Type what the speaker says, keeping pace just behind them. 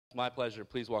It's my pleasure.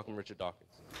 Please welcome Richard Dawkins.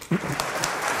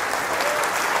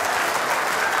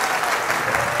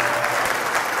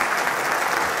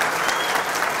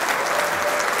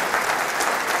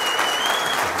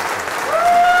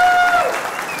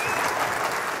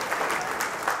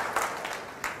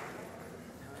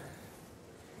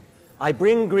 I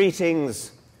bring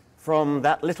greetings from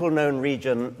that little-known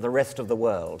region, the rest of the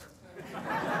world,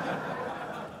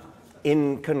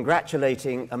 in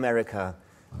congratulating America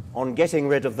on getting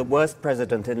rid of the worst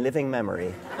president in living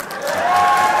memory.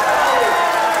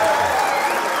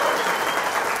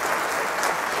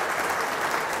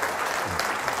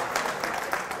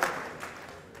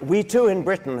 We too in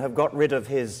Britain have got rid of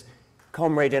his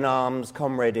comrade in arms,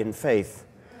 comrade in faith,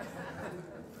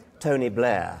 Tony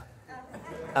Blair.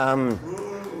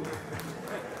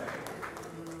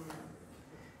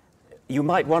 You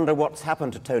might wonder what's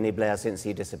happened to Tony Blair since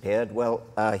he disappeared. Well,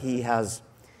 he has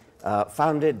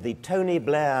founded the Tony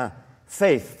Blair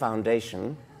Faith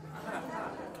Foundation.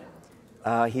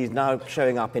 He's now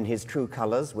showing up in his true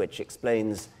colors, which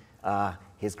explains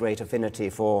his great affinity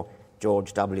for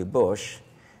George W. Bush.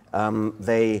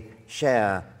 They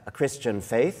share a Christian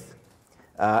faith,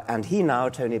 and he now,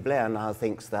 Tony Blair, now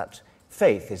thinks that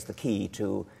faith is the key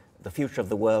to the future of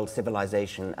the world,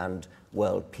 civilization, and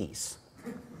world peace.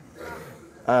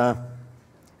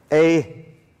 A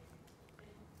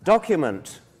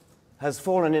document has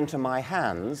fallen into my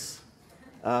hands,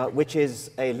 which is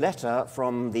a letter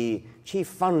from the chief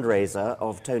fundraiser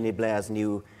of Tony Blair's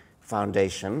new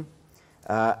foundation.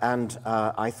 And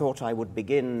I thought I would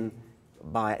begin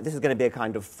by, this is going to be a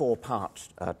kind of four-part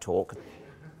talk.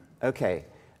 Okay.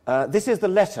 This is the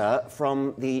letter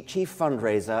from the chief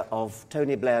fundraiser of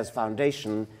Tony Blair's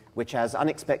foundation, which has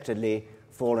unexpectedly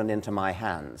fallen into my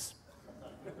hands.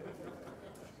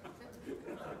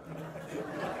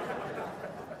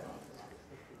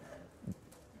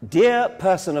 Dear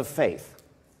person of faith,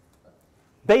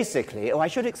 basically, I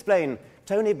should explain,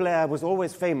 Tony Blair was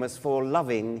always famous for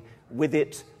loving, with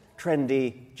it,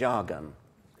 trendy jargon.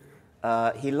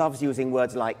 He loves using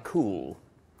words like cool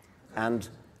and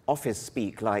office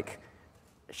speak like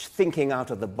thinking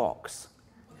out of the box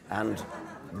and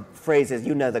phrases,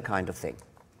 you know the kind of thing.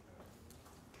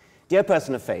 Dear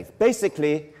person of faith,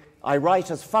 basically, I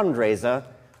write as fundraiser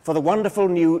for the wonderful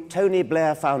new Tony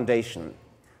Blair Foundation,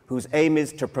 whose aim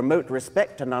is to promote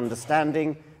respect and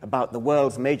understanding about the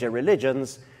world's major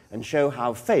religions and show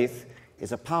how faith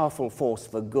is a powerful force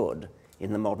for good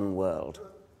in the modern world.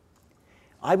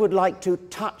 I would like to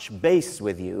touch base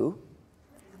with you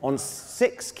on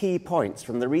 6 key points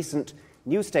from the recent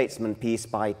New Statesman piece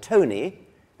by Tony,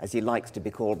 as he likes to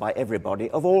be called by everybody,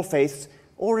 of all faiths,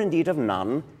 or indeed of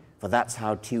none, for that's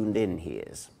how tuned in he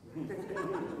is.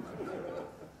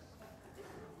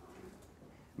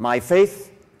 My faith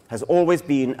has always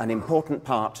been an important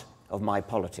part of my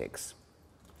politics.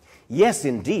 Yes,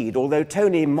 indeed, although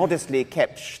Tony modestly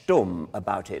kept stum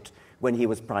about it when he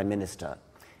was Prime Minister.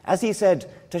 As he said,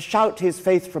 to shout his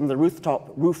faith from the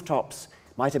rooftops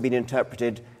might have been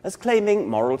interpreted as claiming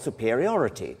moral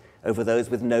superiority over those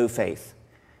with no faith,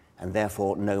 and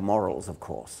therefore no morals, of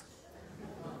course.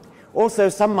 Also,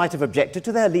 some might have objected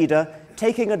to their leader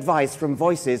taking advice from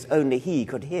voices only he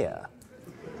could hear.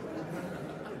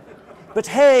 But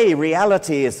hey,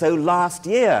 reality is so last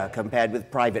year compared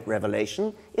with private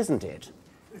revelation, isn't it?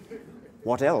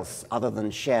 What else, other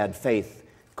than shared faith,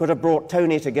 could have brought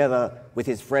Tony together with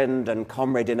his friend and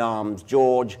comrade in arms,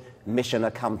 George, mission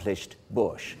accomplished,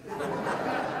 Bush,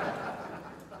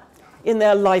 in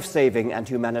their life-saving and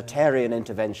humanitarian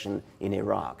intervention in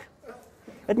Iraq?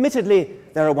 Admittedly,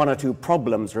 there are 1 or 2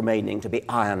 problems remaining to be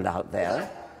ironed out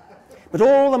there, but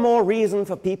all the more reason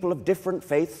for people of different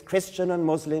faiths, Christian and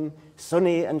Muslim,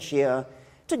 Sunni and Shia,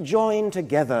 to join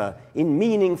together in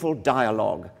meaningful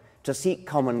dialogue to seek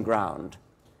common ground,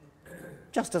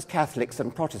 just as Catholics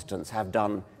and Protestants have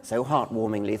done so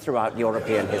heartwarmingly throughout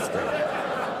European history.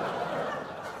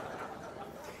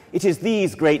 It is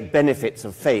these great benefits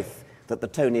of faith that the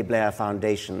Tony Blair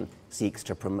Foundation seeks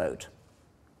to promote.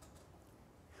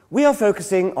 We are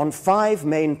focusing on 5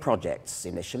 main projects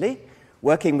initially,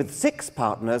 working with 6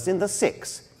 partners in the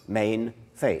 6 main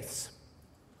faiths.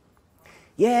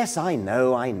 Yes, I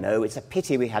know, it's a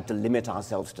pity we had to limit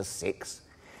ourselves to 6,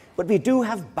 but we do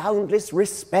have boundless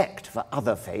respect for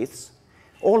other faiths,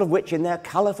 all of which in their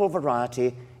colourful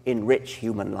variety enrich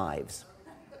human lives.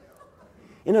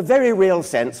 In a very real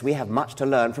sense, we have much to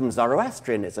learn from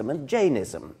Zoroastrianism and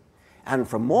Jainism, and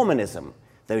from Mormonism,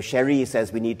 though Cherie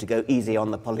says we need to go easy on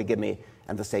the polygamy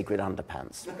and the sacred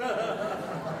underpants.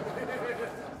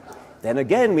 Then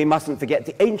again, we mustn't forget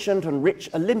the ancient and rich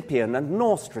Olympian and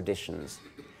Norse traditions.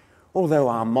 although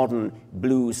our modern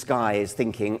blue skies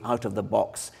thinking out of the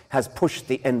box has pushed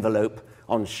the envelope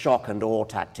on shock and awe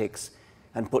tactics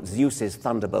and put Zeus's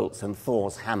thunderbolts and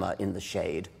Thor's hammer in the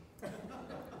shade.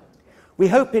 We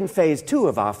hope in phase 2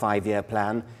 of our 5-year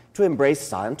plan to embrace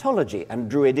Scientology and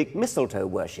Druidic mistletoe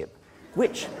worship,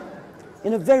 which,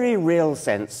 in a very real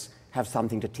sense, have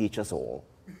something to teach us all.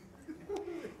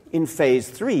 In phase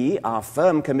 3, our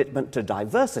firm commitment to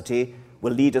diversity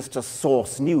will lead us to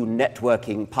source new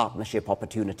networking partnership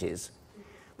opportunities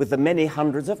with the many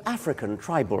hundreds of African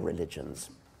tribal religions.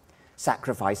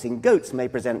 Sacrificing goats may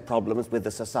present problems with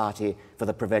the Society for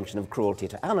the Prevention of Cruelty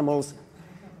to Animals,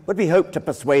 but we hope to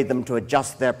persuade them to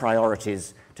adjust their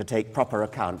priorities to take proper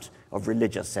account of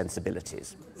religious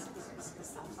sensibilities.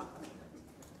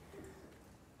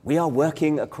 We are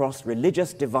working across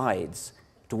religious divides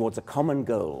towards a common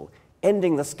goal,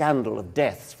 ending the scandal of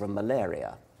deaths from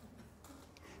malaria.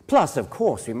 Plus, of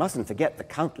course, we mustn't forget the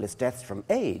countless deaths from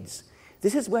AIDS.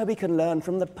 This is where we can learn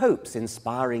from the Pope's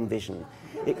inspiring vision,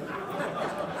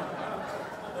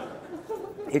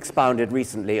 expounded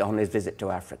recently on his visit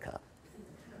to Africa.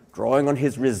 Drawing on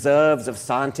his reserves of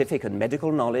scientific and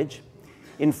medical knowledge,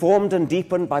 informed and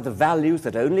deepened by the values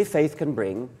that only faith can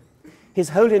bring, His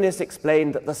Holiness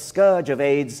explained that the scourge of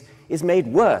AIDS is made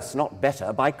worse, not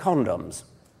better, by condoms.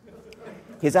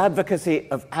 His advocacy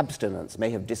of abstinence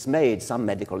may have dismayed some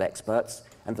medical experts,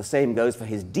 and the same goes for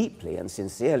his deeply and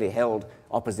sincerely held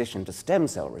opposition to stem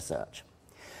cell research.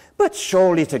 But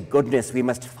surely to goodness we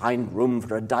must find room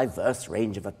for a diverse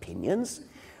range of opinions.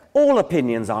 All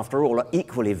opinions, after all, are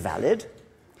equally valid,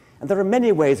 and there are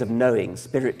many ways of knowing,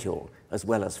 spiritual as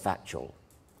well as factual.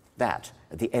 That,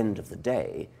 at the end of the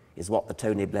day, is what the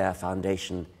Tony Blair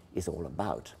Foundation is all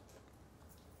about.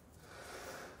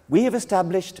 We have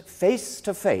established Face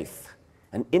to Faith,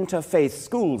 an interfaith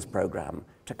schools program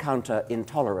to counter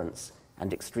intolerance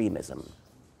and extremism.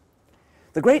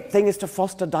 The great thing is to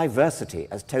foster diversity,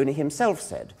 as Tony himself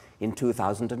said in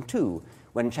 2002,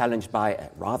 when challenged by a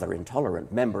rather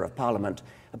intolerant member of Parliament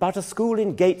about a school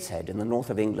in Gateshead in the north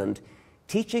of England,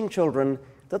 teaching children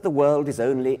that the world is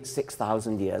only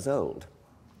 6,000 years old.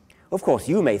 Of course,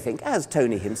 you may think, as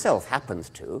Tony himself happens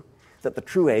to, that the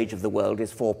true age of the world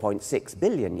is 4.6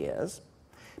 billion years.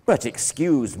 But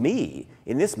excuse me,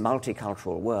 in this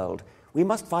multicultural world, we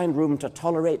must find room to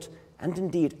tolerate and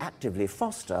indeed actively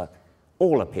foster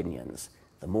all opinions.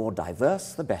 The more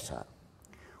diverse, the better.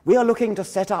 We are looking to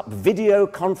set up video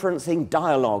conferencing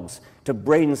dialogues to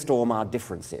brainstorm our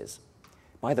differences.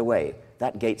 By the way,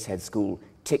 that Gateshead school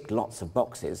ticked lots of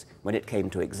boxes when it came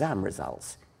to exam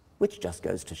results, which just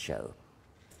goes to show.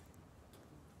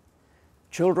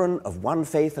 Children of one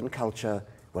faith and culture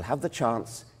will have the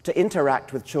chance to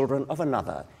interact with children of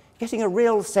another, getting a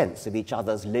real sense of each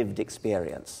other's lived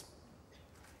experience.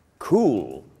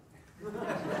 Cool.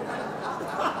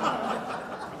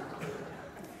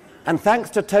 And thanks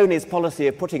to Tony's policy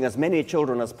of putting as many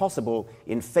children as possible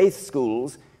in faith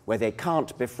schools where they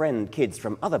can't befriend kids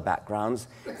from other backgrounds,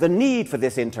 the need for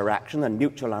this interaction and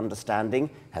mutual understanding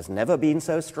has never been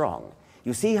so strong.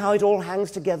 You see how it all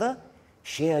hangs together?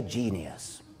 Sheer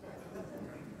genius.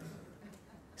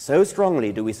 So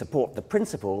strongly do we support the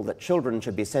principle that children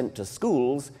should be sent to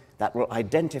schools that will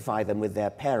identify them with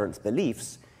their parents'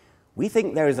 beliefs, we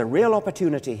think there is a real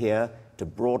opportunity here to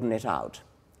broaden it out.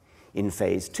 In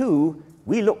phase 2,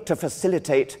 we look to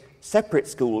facilitate separate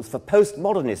schools for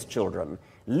postmodernist children,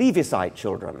 Leavisite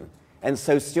children, and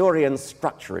Saussurian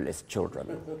structuralist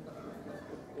children.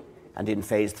 And in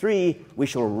phase 3, we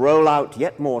shall roll out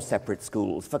yet more separate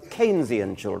schools for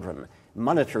Keynesian children,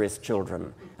 monetarist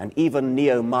children, and even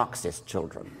neo-Marxist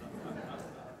children.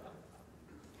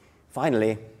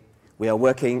 Finally, we are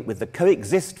working with the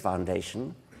Coexist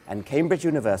Foundation and Cambridge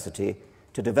University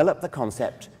to develop the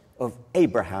concept of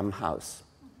Abraham House.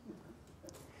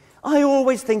 I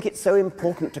always think it's so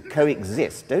important to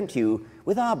coexist, don't you,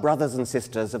 with our brothers and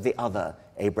sisters of the other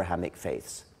Abrahamic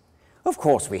faiths. Of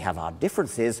course, we have our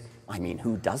differences. I mean,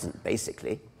 who doesn't,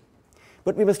 basically?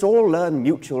 But we must all learn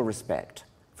mutual respect.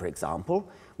 For example,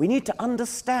 we need to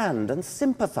understand and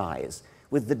sympathize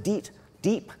with the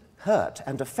deep hurt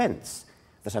and offense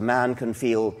that a man can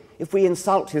feel if we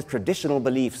insult his traditional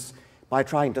beliefs by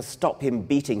trying to stop him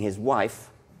beating his wife,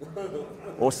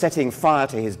 or setting fire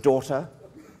to his daughter,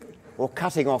 or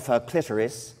cutting off her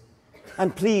clitoris.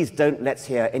 And please don't let's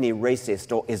hear any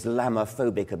racist or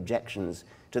Islamophobic objections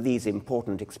to these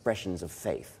important expressions of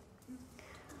faith.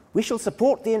 We shall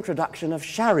support the introduction of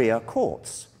Sharia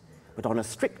courts, but on a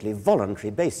strictly voluntary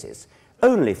basis,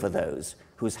 only for those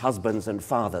whose husbands and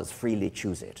fathers freely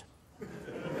choose it.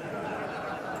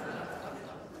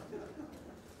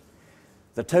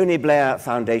 the Tony Blair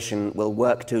Foundation will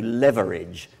work to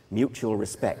leverage mutual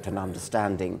respect and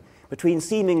understanding between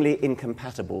seemingly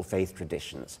incompatible faith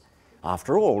traditions.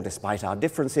 After all, despite our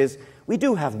differences, we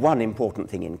do have one important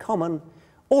thing in common.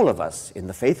 All of us in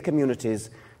the faith communities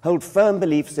hold firm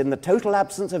beliefs in the total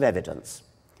absence of evidence,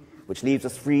 which leaves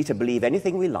us free to believe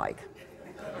anything we like.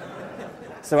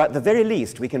 So at the very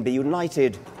least, we can be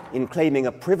united in claiming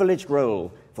a privileged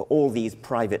role for all these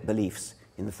private beliefs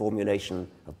in the formulation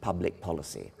of public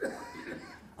policy.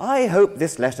 I hope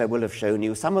this letter will have shown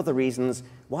you some of the reasons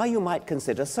why you might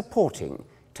consider supporting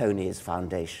Tony's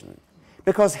foundation.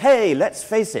 Because, hey, let's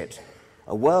face it,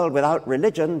 a world without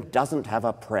religion doesn't have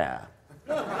a prayer.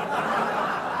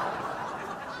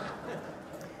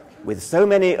 With so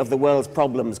many of the world's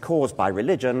problems caused by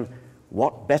religion,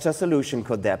 what better solution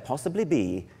could there possibly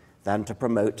be than to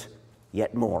promote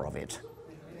yet more of it?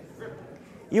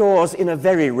 Yours, in a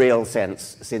very real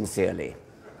sense, sincerely.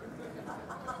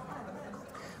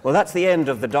 Well, that's the end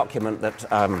of the document that...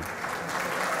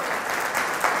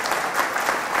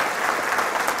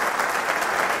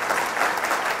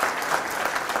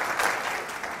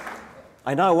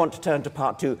 I now want to turn to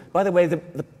part two. By the way, the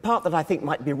part that I think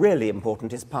might be really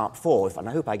important is part four, and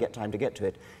I hope I get time to get to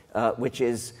it, which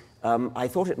is I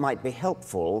thought it might be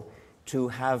helpful to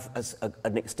have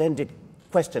an extended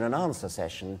question and answer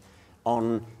session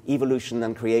on evolution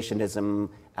and creationism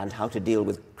and how to deal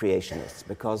with creationists,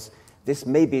 because this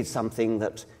may be something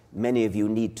that many of you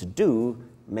need to do.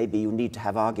 Maybe you need to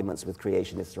have arguments with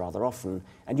creationists rather often,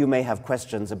 and you may have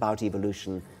questions about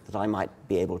evolution that I might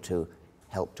be able to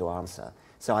help to answer.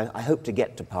 So I hope to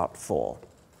get to part four.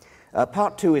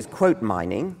 Part two is quote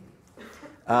mining.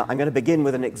 I'm going to begin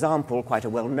with an example, quite a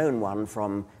well-known one,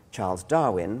 from Charles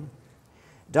Darwin.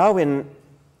 Darwin,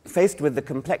 faced with the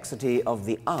complexity of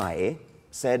the eye,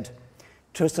 said,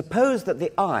 "To suppose that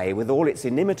the eye, with all its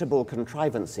inimitable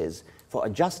contrivances for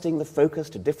adjusting the focus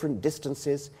to different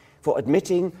distances, for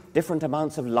admitting different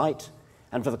amounts of light,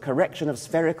 and for the correction of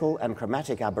spherical and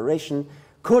chromatic aberration,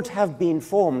 could have been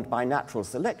formed by natural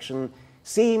selection,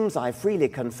 seems, I freely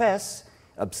confess,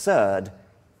 absurd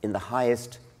in the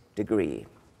highest degree."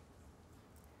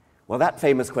 Well, that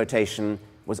famous quotation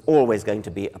was always going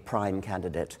to be a prime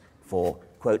candidate for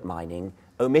quote mining,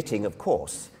 omitting, of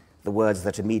course, the words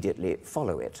that immediately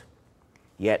follow it.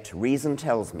 Yet reason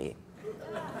tells me.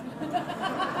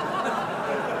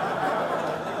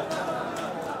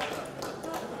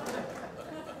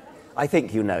 I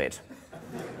think you know it.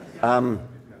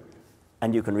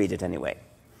 And you can read it anyway.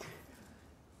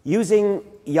 Using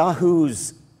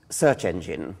Yahoo's search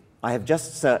engine, I have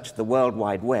just searched the World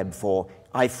Wide Web for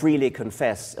 "I freely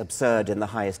confess absurd in the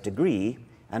highest degree"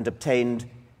 and obtained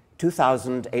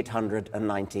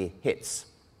 2,890 hits.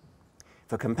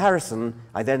 For comparison,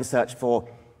 I then searched for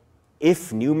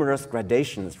 "if numerous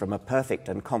gradations from a perfect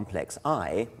and complex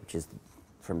eye," which is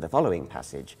from the following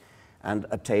passage, and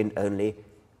obtained only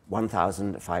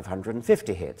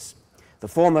 1,550 hits. The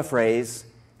former phrase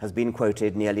has been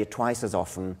quoted nearly twice as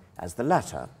often as the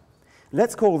latter.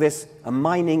 Let's call this a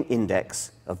mining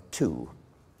index of 2.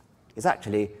 It's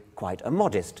actually quite a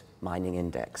modest mining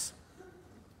index.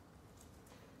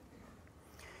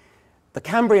 The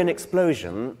Cambrian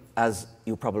explosion, as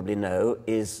you probably know,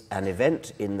 is an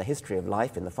event in the history of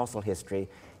life, in the fossil history,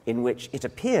 in which it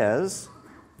appears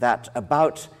that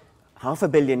about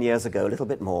 500 million years ago, a little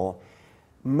bit more,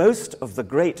 most of the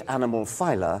great animal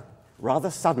phyla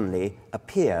rather suddenly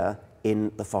appear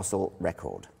in the fossil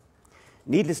record.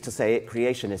 Needless to say,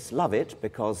 creationists love it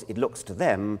because it looks to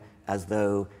them as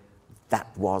though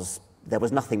there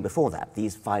was nothing before that.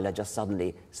 These phyla just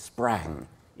suddenly sprang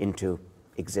into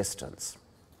existence.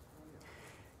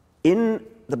 In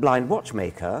The Blind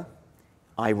Watchmaker,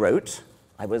 I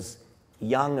was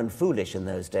young and foolish in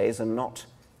those days and not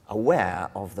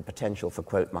aware of the potential for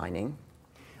quote mining.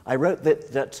 I wrote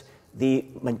that the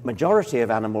majority of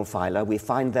animal phyla, we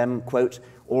find them, quote,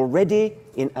 already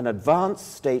in an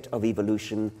advanced state of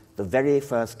evolution the very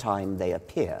first time they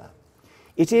appear.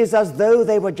 It is as though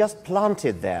they were just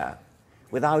planted there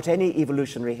without any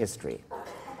evolutionary history.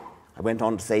 I went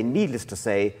on to say, needless to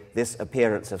say, this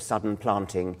appearance of sudden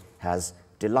planting has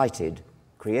delighted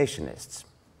creationists.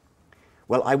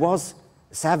 Well, I was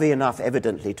savvy enough,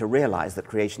 evidently, to realize that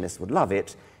creationists would love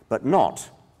it, but not,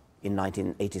 in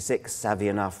 1986, savvy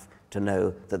enough to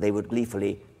know that they would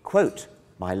gleefully quote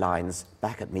my lines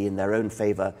back at me in their own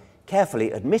favor,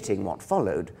 carefully admitting what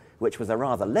followed, which was a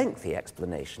rather lengthy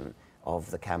explanation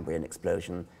of the Cambrian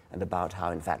explosion and about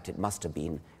how, in fact, it must have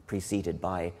been preceded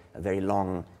by a very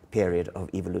long period of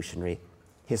evolutionary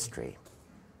history.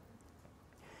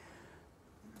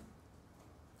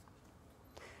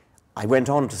 I went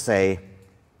on to say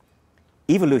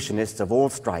Evolutionists of all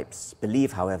stripes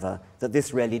believe, however, that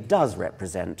this really does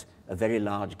represent a very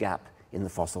large gap in the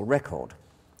fossil record.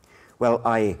 Well,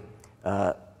 I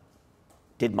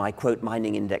did my quote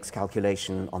mining index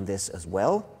calculation on this as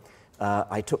well.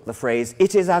 I took the phrase,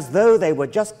 "It is as though they were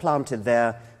just planted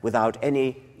there without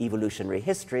any evolutionary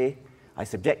history." I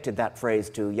subjected that phrase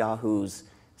to Yahoo's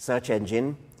search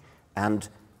engine and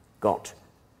got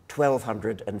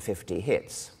 1,250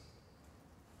 hits.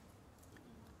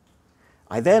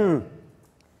 I then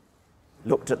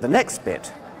looked at the next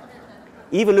bit.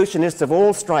 Evolutionists of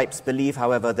all stripes believe,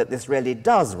 however, that this really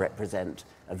does represent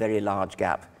a very large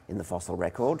gap in the fossil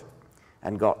record,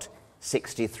 and got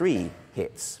 63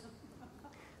 hits.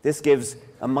 This gives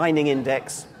a mining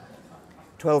index,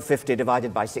 1250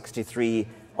 divided by 63,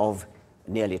 of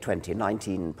nearly 20,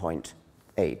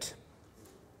 19.8.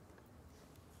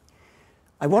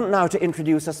 I want now to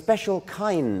introduce a special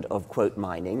kind of quote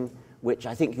mining, which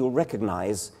I think you'll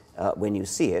recognize when you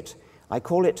see it. I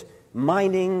call it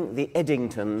mining the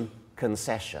Eddington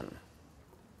concession.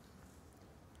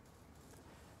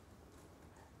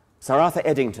 Sir Arthur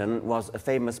Eddington was a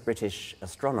famous British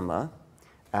astronomer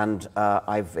and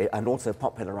also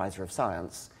popularizer of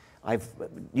science. I've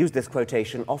used this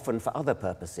quotation often for other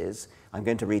purposes. I'm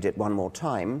going to read it one more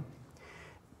time.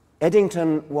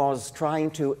 Eddington was trying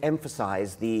to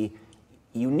emphasize the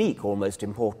unique, almost,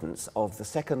 importance of the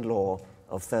second law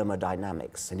of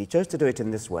thermodynamics, and he chose to do it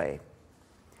in this way.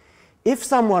 If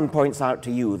someone points out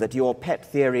to you that your pet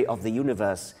theory of the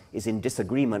universe is in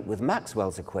disagreement with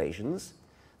Maxwell's equations,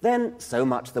 then so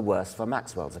much the worse for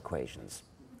Maxwell's equations.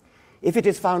 If it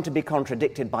is found to be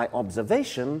contradicted by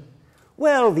observation,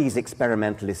 well, these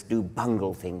experimentalists do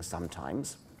bungle things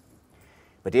sometimes.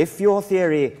 But if your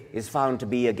theory is found to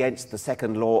be against the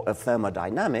second law of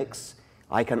thermodynamics,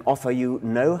 I can offer you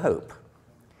no hope.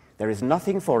 There is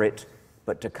nothing for it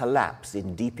but to collapse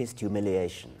in deepest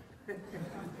humiliation.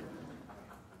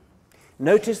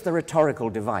 Notice the rhetorical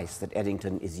device that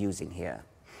Eddington is using here.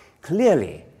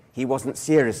 Clearly, he wasn't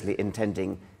seriously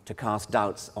intending to cast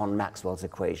doubts on Maxwell's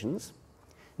equations,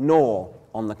 nor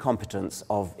on the competence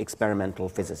of experimental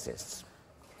physicists.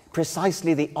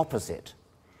 Precisely the opposite.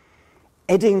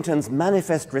 Eddington's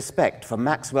manifest respect for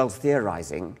Maxwell's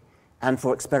theorizing and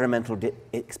for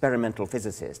experimental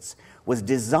physicists was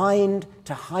designed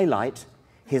to highlight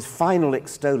his final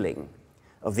extolling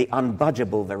of the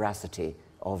unbudgeable veracity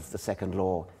of the second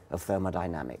law of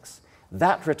thermodynamics.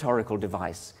 That rhetorical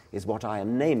device is what I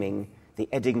am naming the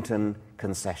Eddington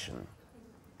concession.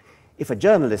 If a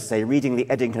journalist, say, reading the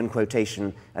Eddington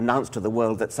quotation, announced to the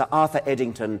world that Sir Arthur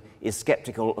Eddington is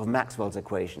skeptical of Maxwell's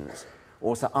equations,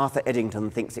 or Sir Arthur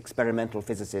Eddington thinks experimental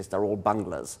physicists are all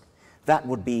bunglers, that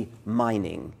would be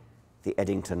mining the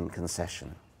Eddington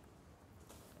concession.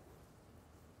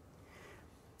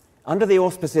 Under the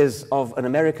auspices of an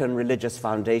American religious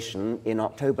foundation, in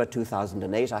October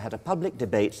 2008, I had a public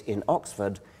debate in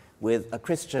Oxford with a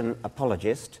Christian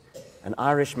apologist, an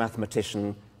Irish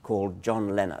mathematician called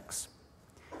John Lennox.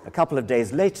 A couple of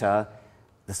days later,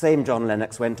 the same John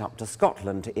Lennox went up to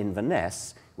Scotland, to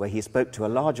Inverness, where he spoke to a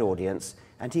large audience,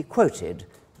 and he quoted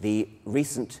the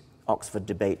recent Oxford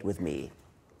debate with me.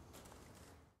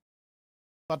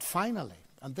 But finally,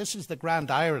 and this is the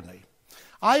grand irony,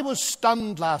 I was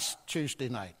stunned last Tuesday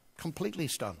night, completely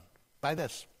stunned by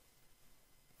this.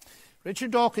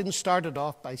 Richard Dawkins started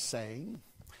off by saying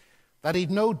that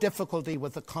he'd no difficulty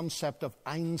with the concept of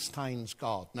Einstein's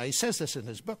God. Now, he says this in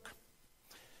his book.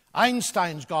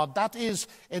 Einstein's God, that is,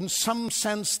 in some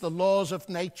sense, the laws of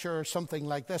nature or something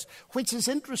like this, which is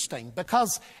interesting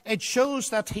because it shows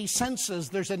that he senses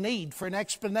there's a need for an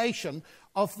explanation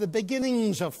of the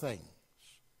beginnings of things.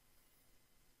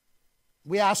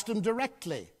 We asked him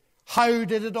directly, how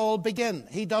did it all begin?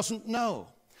 He doesn't know.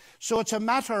 So it's a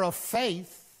matter of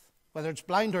faith, whether it's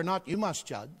blind or not, you must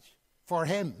judge, for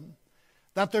him,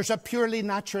 that there's a purely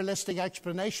naturalistic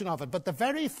explanation of it. But the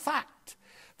very fact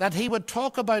that he would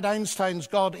talk about Einstein's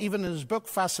God, even in his book,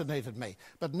 fascinated me.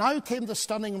 But now came the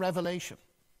stunning revelation.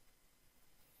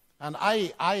 And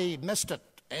I missed it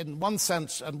in one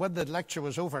sense, and when the lecture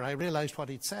was over, I realized what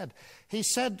he'd said. He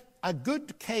said a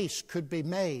good case could be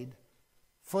made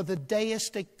for the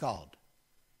deistic God.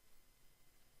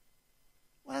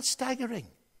 Well, that's staggering.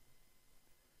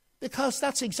 Because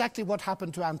that's exactly what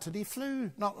happened to Antony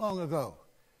Flew not long ago.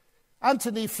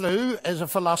 Antony Flew is a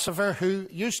philosopher who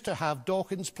used to have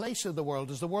Dawkins' place in the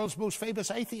world as the world's most famous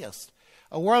atheist,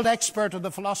 a world expert on the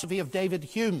philosophy of David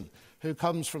Hume, who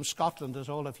comes from Scotland, as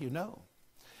all of you know.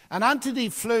 And Antony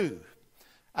Flew,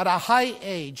 at a high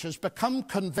age, has become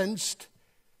convinced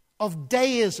of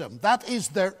deism. That is,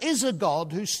 there is a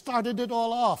God who started it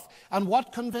all off. And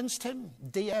what convinced him?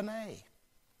 DNA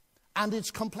and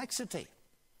its complexity.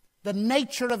 The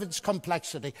nature of its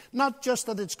complexity. Not just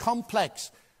that it's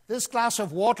complex. This glass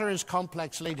of water is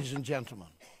complex, ladies and gentlemen.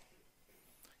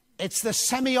 It's the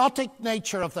semiotic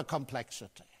nature of the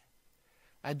complexity.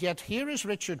 And yet here is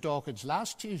Richard Dawkins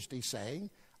last Tuesday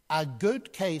saying a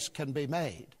good case can be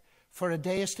made for a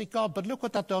deistic God. But look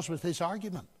what that does with his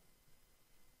argument.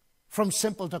 From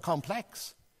simple to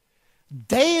complex.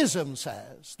 Deism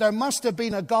says there must have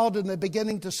been a God in the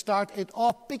beginning to start it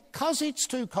off because it's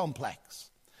too complex.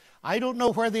 I don't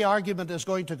know where the argument is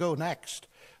going to go next,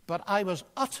 but I was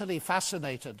utterly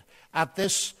fascinated at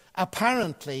this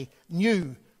apparently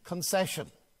new concession.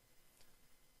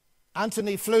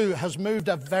 Anthony Flew has moved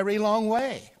a very long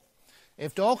way.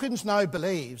 If Dawkins now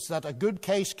believes that a good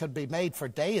case can be made for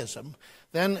deism,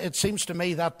 then it seems to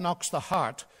me that knocks the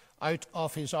heart out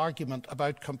of his argument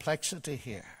about complexity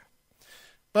here.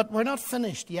 But we're not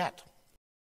finished yet.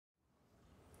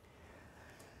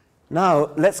 Now,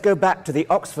 let's go back to the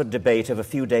Oxford debate of a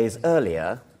few days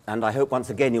earlier, and I hope once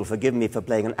again you'll forgive me for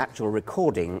playing an actual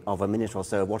recording of a minute or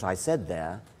so of what I said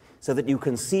there, so that you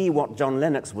can see what John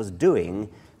Lennox was doing,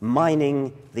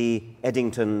 mining the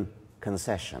Eddington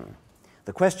concession.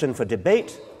 The question for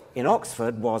debate in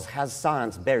Oxford was, has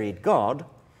science buried God?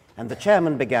 And the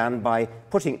chairman began by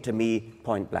putting it to me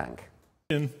point blank.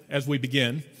 As we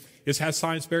begin, is, has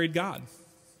science buried God?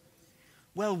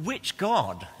 Well, which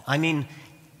God? I mean,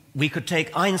 we could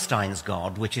take Einstein's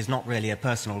God, which is not really a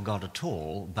personal God at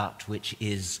all, but which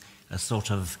is a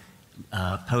sort of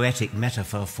poetic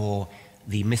metaphor for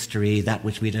the mystery, that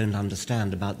which we don't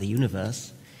understand about the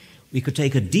universe. We could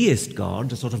take a deist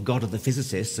God, a sort of God of the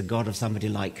physicists, a God of somebody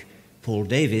like Paul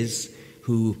Davies,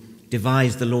 who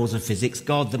devised the laws of physics,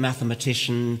 God the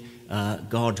mathematician,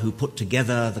 God who put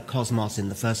together the cosmos in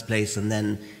the first place and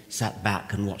then sat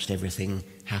back and watched everything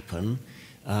happen.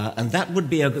 And that would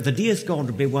be, the deist God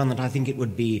would be one that I think it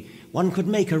would be, one could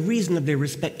make a reasonably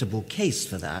respectable case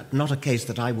for that, not a case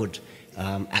that I would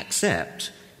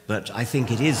accept, but I think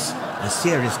it is a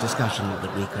serious discussion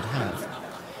that we could have.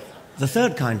 The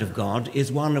third kind of God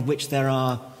is one of which there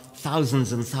are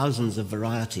thousands and thousands of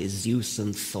varieties, Zeus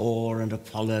and Thor and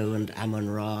Apollo and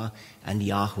Amun-Ra and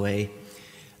Yahweh.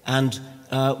 And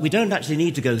we don't actually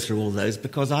need to go through all those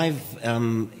because I've,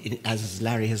 as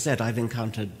Larry has said, I've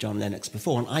encountered John Lennox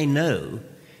before, and I know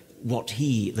what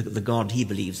the God he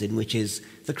believes in, which is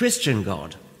the Christian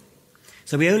God.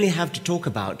 So we only have to talk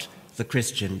about the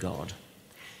Christian God.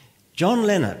 John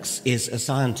Lennox is a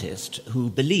scientist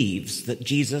who believes that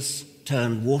Jesus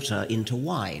turned water into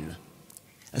wine.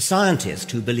 A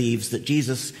scientist who believes that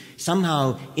Jesus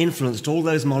somehow influenced all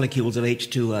those molecules of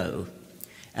H2O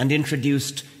and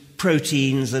introduced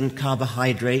proteins and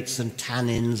carbohydrates and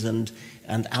tannins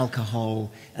and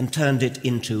alcohol and turned it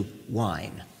into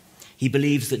wine. He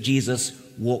believes that Jesus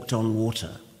walked on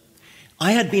water.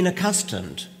 I had been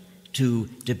accustomed to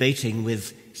debating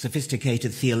with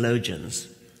sophisticated theologians,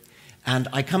 and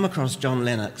I come across John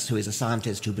Lennox, who is a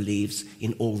scientist who believes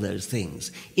in all those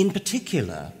things. In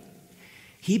particular,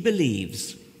 he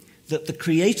believes that the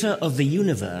creator of the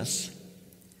universe,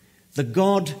 the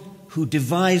God who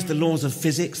devised the laws of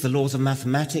physics, the laws of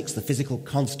mathematics, the physical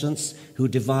constants, who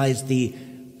devised the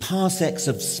parsecs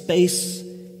of space,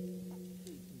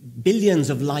 billions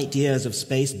of light years of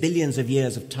space, billions of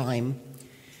years of time,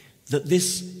 that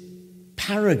this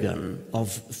paragon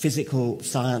of physical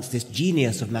science, this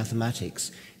genius of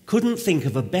mathematics, couldn't think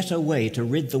of a better way to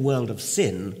rid the world of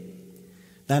sin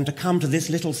than to come to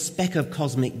this little speck of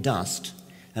cosmic dust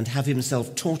and have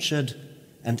himself tortured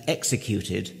and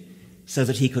executed so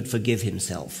that he could forgive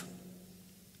himself.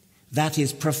 That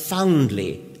is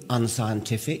profoundly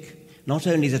unscientific. Not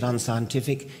only is it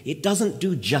unscientific, it doesn't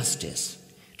do justice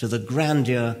to the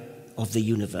grandeur of the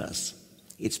universe.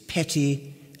 It's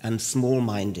petty and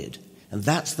small-minded. And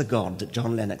that's the God that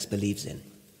John Lennox believes in.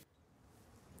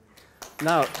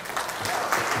 Now,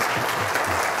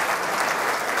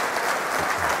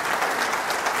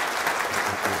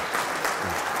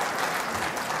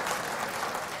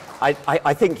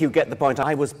 I think you get the point.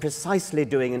 I was precisely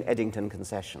doing an Eddington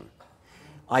concession.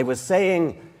 I was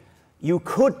saying you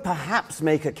could perhaps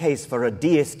make a case for a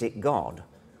deistic God,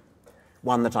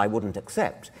 one that I wouldn't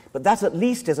accept, but that at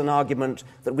least is an argument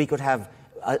that we could have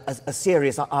a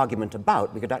serious argument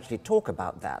about. We could actually talk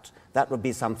about that. That would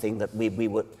be something that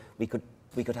we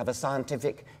could have a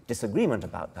scientific disagreement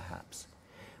about, perhaps.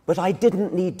 But I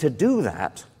didn't need to do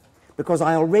that because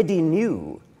I already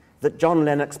knew that John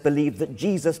Lennox believed that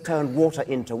Jesus turned water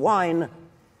into wine,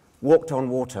 walked on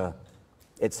water,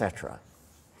 etc.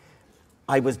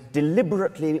 I was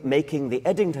deliberately making the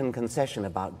Eddington concession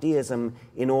about deism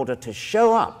in order to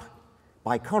show up,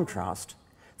 by contrast,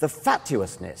 the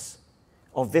fatuousness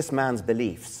of this man's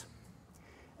beliefs.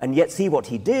 And yet see what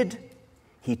he did.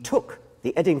 He took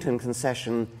the Eddington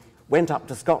concession, went up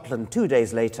to Scotland 2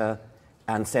 days later,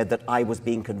 and said that I was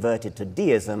being converted to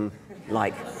deism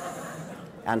like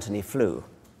Anthony Flew.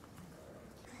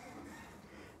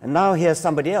 And now here's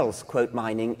somebody else quote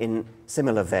mining in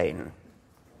similar vein.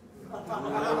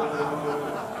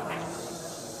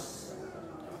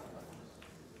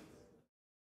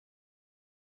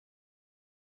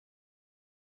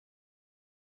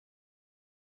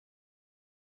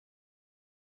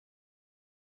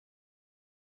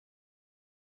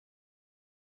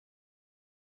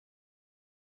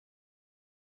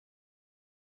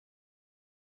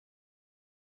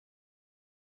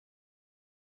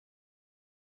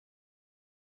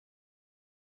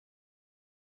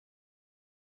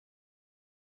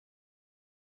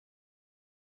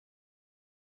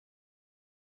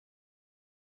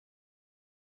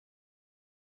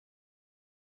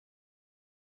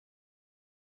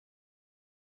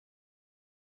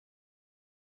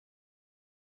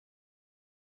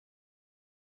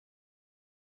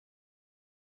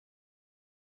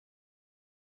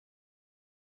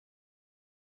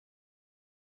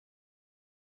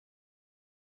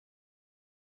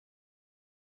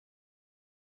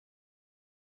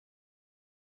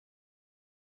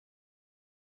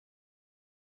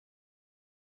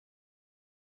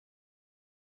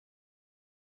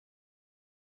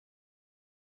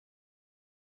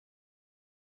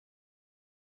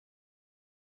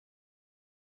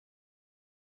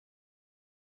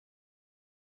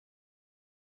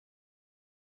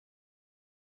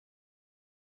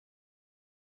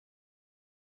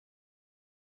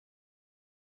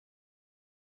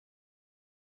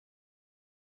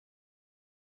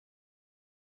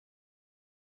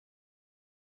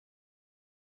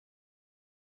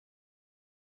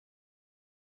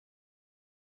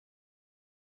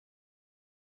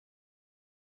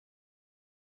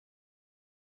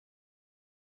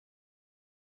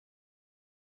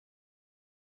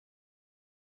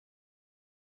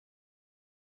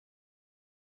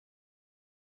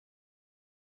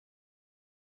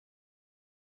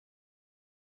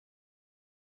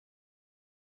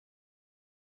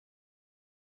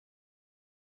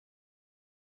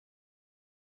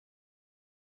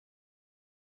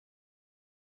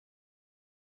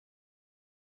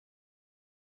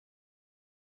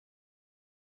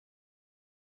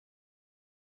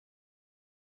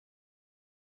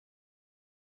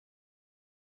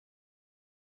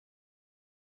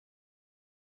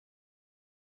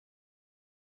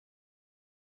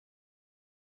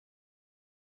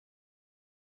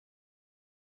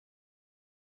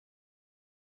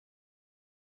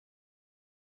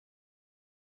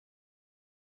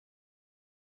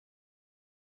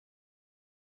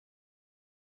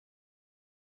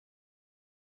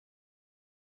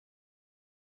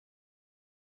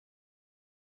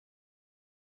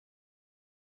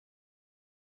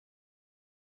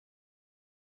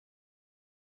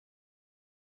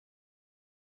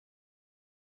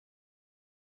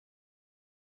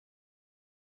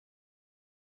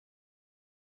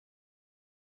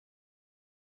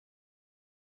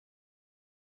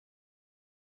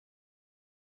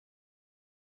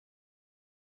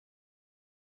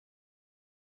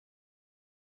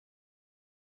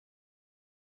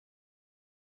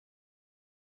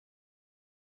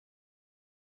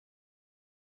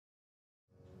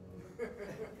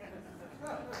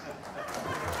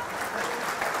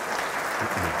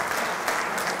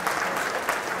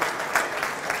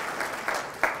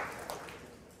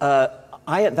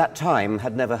 I, at that time,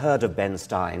 had never heard of Ben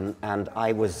Stein, and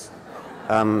I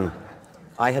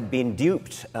had been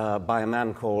duped by a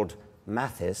man called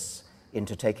Mathis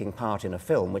into taking part in a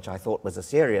film which I thought was a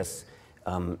serious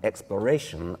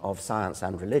exploration of science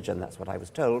and religion. That's what I was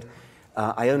told.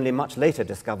 I only much later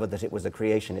discovered that it was a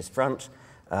creationist front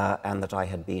and that I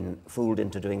had been fooled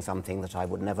into doing something that I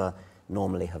would never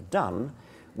normally have done.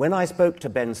 When I spoke to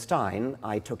Ben Stein,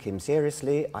 I took him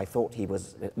seriously. I thought he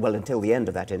was, well, until the end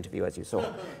of that interview, as you saw.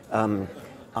 And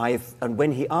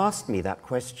when he asked me that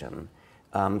question,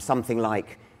 something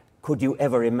like, could you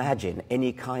ever imagine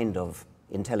any kind of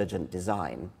intelligent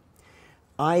design?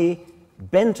 I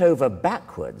bent over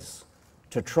backwards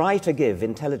to try to give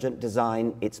intelligent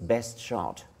design its best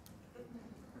shot.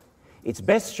 Its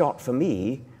best shot for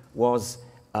me was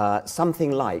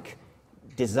something like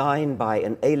design by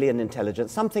an alien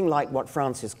intelligence, something like what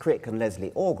Francis Crick and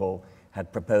Leslie Orgel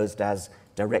had proposed as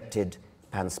directed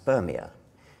panspermia.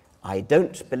 I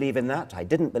don't believe in that, I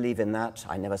didn't believe in that,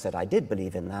 I never said I did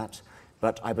believe in that,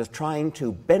 but I was trying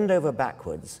to bend over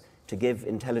backwards to give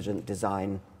intelligent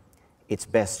design its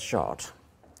best shot.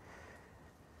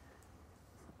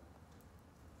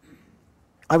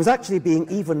 I was actually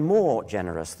being even more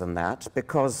generous than that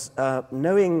because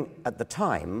knowing at the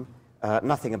time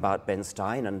nothing about Ben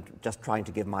Stein and just trying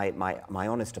to give my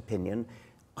honest opinion,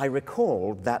 I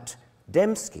recalled that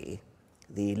Dembski,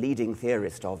 the leading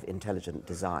theorist of intelligent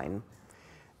design,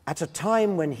 at a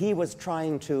time when he was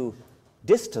trying to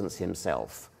distance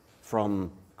himself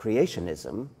from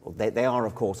creationism, they are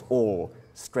of course all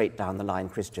straight down the line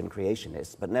Christian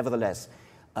creationists, but nevertheless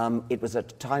it was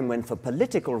at a time when, for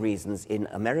political reasons in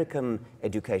American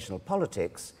educational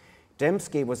politics,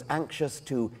 Dembski was anxious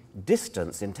to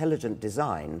distance intelligent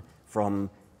design from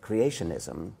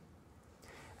creationism,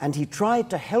 and he tried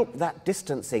to help that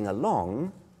distancing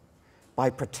along by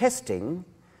protesting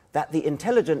that the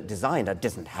intelligent designer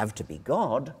doesn't have to be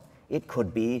God, it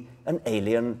could be an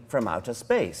alien from outer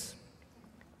space.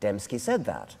 Dembski said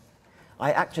that.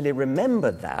 I actually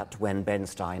remembered that when Ben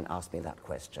Stein asked me that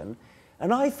question,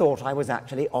 and I thought I was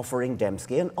actually offering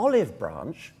Dembski an olive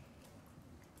branch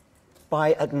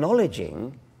by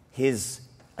acknowledging his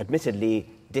admittedly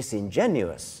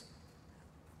disingenuous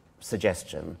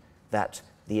suggestion that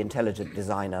the intelligent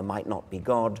designer might not be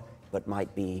God, but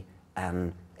might be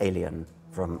an alien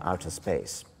from outer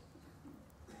space.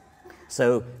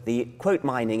 So the quote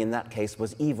mining in that case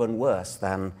was even worse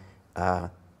than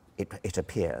it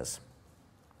appears.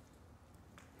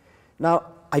 Now,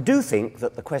 I do think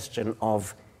that the question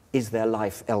of is there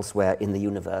life elsewhere in the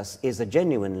universe is a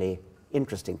genuinely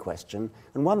interesting question,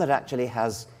 and one that actually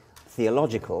has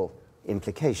theological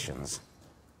implications.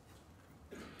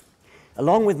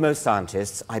 Along with most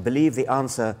scientists, I believe the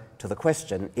answer to the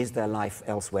question, is there life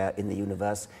elsewhere in the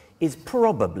universe, is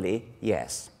probably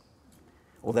yes.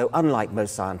 Although, unlike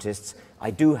most scientists,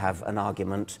 I do have an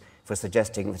argument for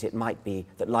suggesting that it might be,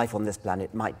 that life on this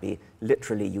planet might be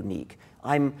literally unique.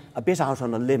 I'm a bit out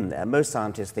on a limb there. Most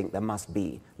scientists think there must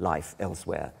be life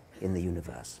elsewhere in the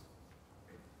universe.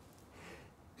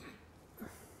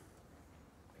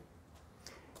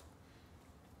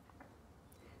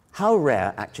 How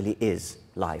rare actually is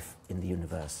life in the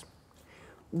universe?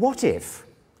 What if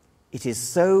it is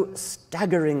so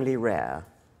staggeringly rare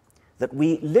that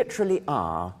we literally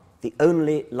are the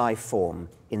only life form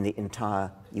in the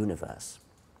entire universe?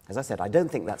 As I said, I don't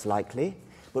think that's likely,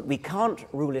 but we can't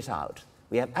rule it out.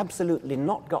 We have absolutely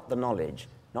not got the knowledge,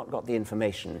 not got the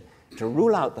information to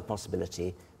rule out the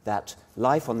possibility that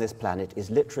life on this planet is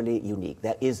literally unique.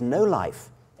 There is no life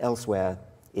elsewhere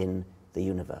in the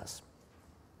universe.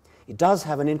 It does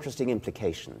have an interesting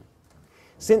implication.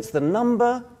 Since the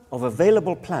number of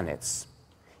available planets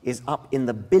is up in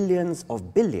the billions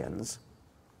of billions,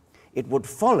 it would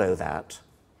follow that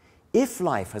if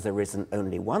life has arisen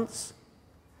only once,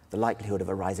 the likelihood of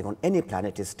arising on any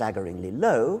planet is staggeringly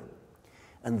low,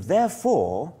 and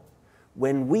therefore,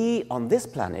 when we on this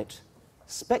planet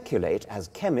speculate as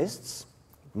chemists,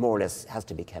 more or less has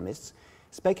to be chemists,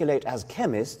 speculate as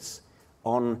chemists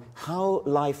on how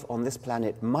life on this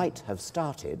planet might have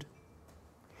started,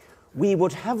 we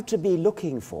would have to be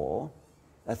looking for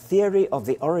a theory of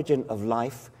the origin of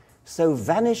life so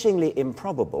vanishingly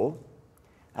improbable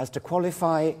as to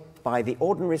qualify by the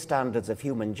ordinary standards of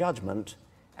human judgment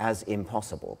as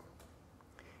impossible.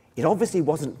 It obviously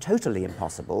wasn't totally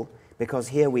impossible, because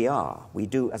here we are. We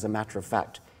do, as a matter of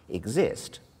fact,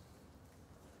 exist.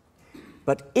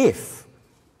 But if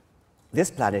this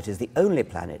planet is the only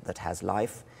planet that has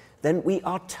life, then we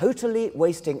are totally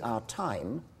wasting our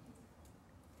time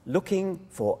looking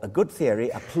for a good theory,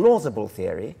 a plausible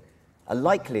theory, a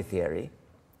likely theory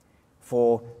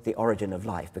for the origin of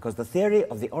life, because the theory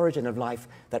of the origin of life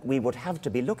that we would have to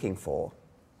be looking for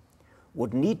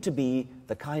would need to be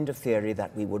the kind of theory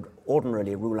that we would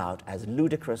ordinarily rule out as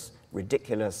ludicrous,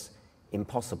 ridiculous,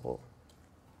 impossible.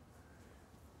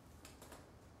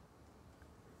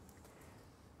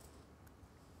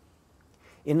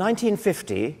 In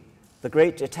 1950, the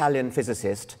great Italian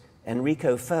physicist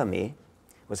Enrico Fermi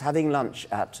was having lunch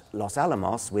at Los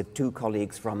Alamos with two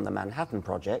colleagues from the Manhattan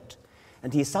Project,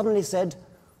 and he suddenly said,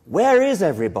 "Where is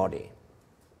everybody?"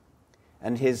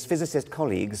 And his physicist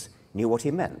colleagues knew what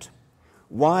he meant.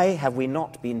 Why have we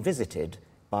not been visited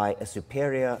by a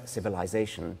superior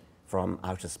civilization from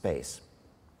outer space?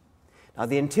 Now,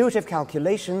 the intuitive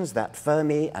calculations that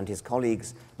Fermi and his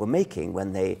colleagues were making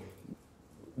when they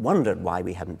wondered why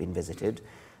we hadn't been visited,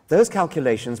 those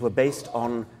calculations were based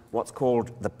on what's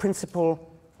called the principle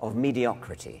of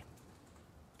mediocrity.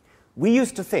 We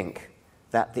used to think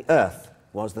that the Earth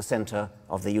was the center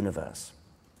of the universe.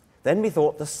 Then we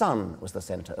thought the sun was the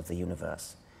center of the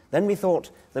universe. Then we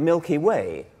thought the Milky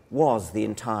Way was the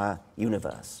entire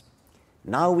universe.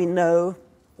 Now we know,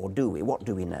 or do we? What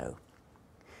do we know?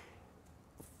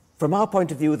 From our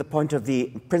point of view, the point of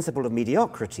the principle of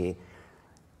mediocrity,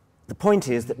 the point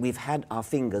is that we've had our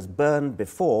fingers burned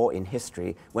before in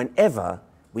history whenever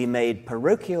we made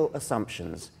parochial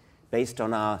assumptions based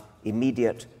on our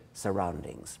immediate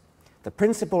surroundings. The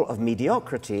principle of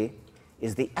mediocrity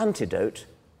is the antidote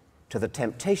to the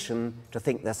temptation to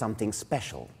think there's something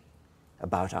special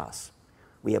about us.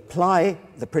 We apply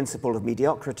the principle of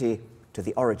mediocrity to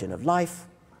the origin of life,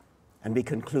 and we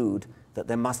conclude that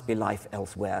there must be life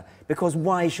elsewhere, because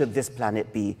why should this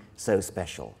planet be so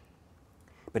special?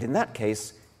 But in that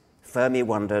case, Fermi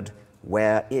wondered,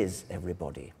 where is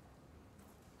everybody?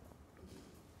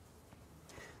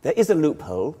 There is a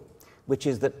loophole, which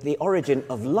is that the origin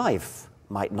of life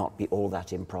might not be all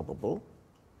that improbable,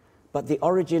 but the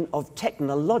origin of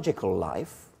technological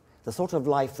life, the sort of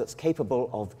life that's capable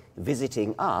of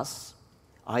visiting us,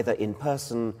 either in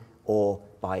person or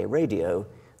by radio,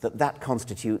 that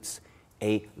constitutes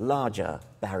a larger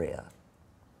barrier.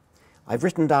 I've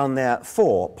written down there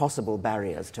 4 possible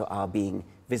barriers to our being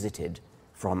visited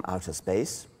from outer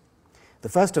space. The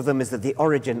first of them is that the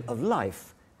origin of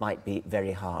life might be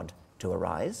very hard to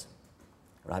arise.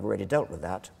 I've already dealt with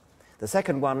that. The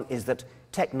second one is that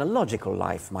technological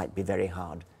life might be very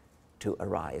hard to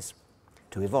arise,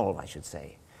 to evolve, I should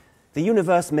say. The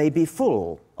universe may be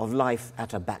full of life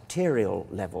at a bacterial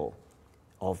level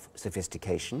of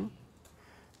sophistication.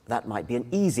 That might be an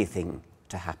easy thing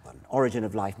to happen. Origin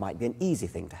of life might be an easy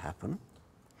thing to happen.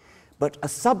 But a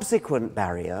subsequent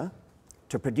barrier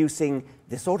to producing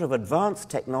the sort of advanced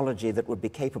technology that would be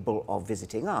capable of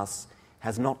visiting us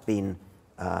has not been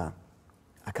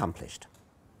accomplished.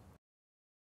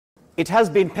 It has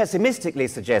been pessimistically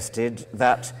suggested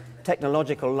that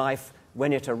technological life,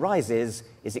 when it arises,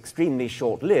 is extremely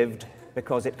short-lived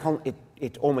because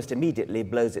it almost immediately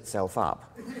blows itself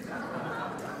up.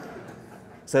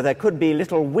 So there could be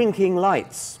little winking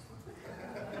lights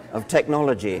of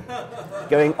technology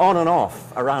going on and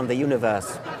off around the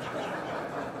universe.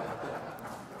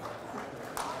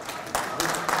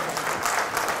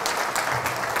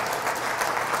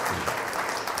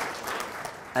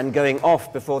 And going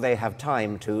off before they have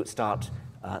time to start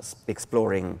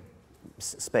exploring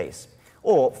space.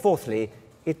 Or, fourthly,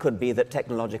 it could be that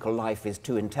technological life is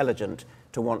too intelligent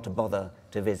to want to bother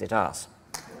to visit us.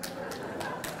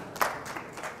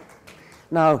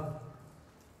 Now,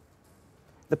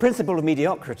 the principle of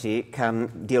mediocrity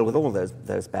can deal with all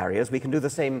those barriers. We can do the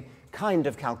same kind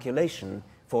of calculation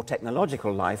for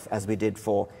technological life as we did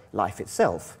for life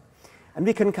itself. And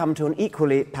we can come to an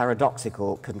equally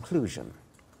paradoxical conclusion.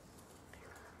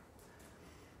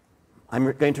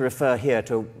 I'm going to refer here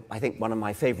to, I think, one of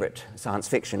my favorite science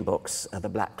fiction books, The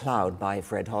Black Cloud by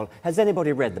Fred Hoyle. Has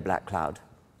anybody read The Black Cloud?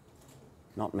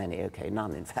 Not many, okay,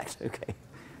 none in fact, okay.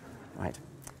 Right.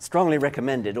 Strongly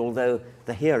recommended, although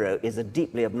the hero is a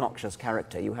deeply obnoxious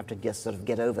character. You have to just sort of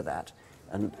get over that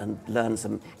and learn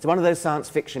some. It's one of those science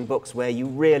fiction books where you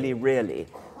really, really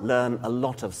learn a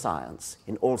lot of science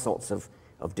in all sorts of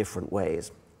different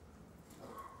ways.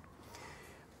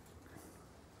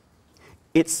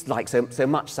 It's like so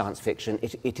much science fiction,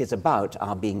 it is about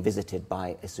our being visited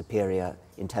by a superior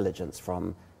intelligence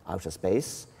from outer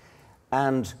space.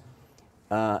 And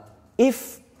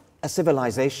if a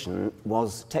civilization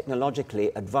was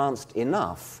technologically advanced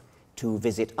enough to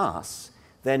visit us,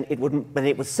 then it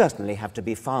would certainly have to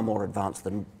be far more advanced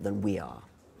than we are.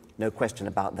 No question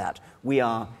about that. We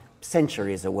are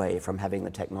centuries away from having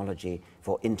the technology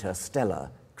for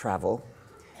interstellar travel.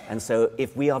 And so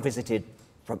if we are visited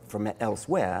from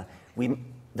elsewhere,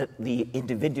 the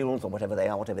individuals, or whatever they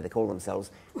are, whatever they call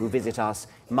themselves, who visit us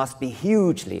must be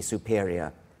hugely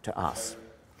superior to us.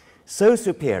 So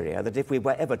superior that if we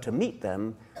were ever to meet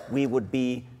them, we would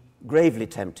be gravely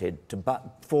tempted to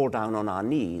fall down on our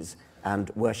knees and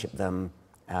worship them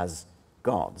as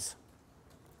gods.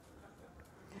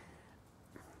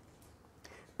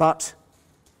 But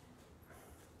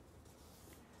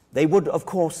they would, of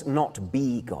course, not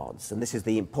be gods, and this is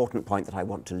the important point that I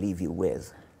want to leave you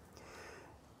with.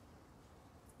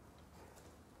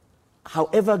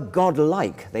 However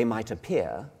godlike they might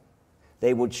appear,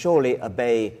 they would surely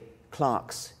obey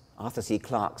Arthur C.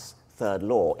 Clarke's third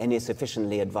law. Any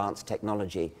sufficiently advanced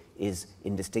technology is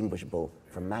indistinguishable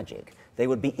from magic. They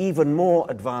would be even more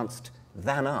advanced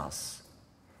than us,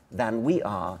 than we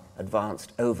are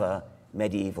advanced over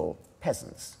medieval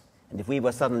peasants. And if we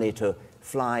were suddenly to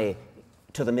fly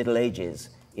to the Middle Ages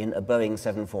in a Boeing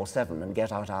 747 and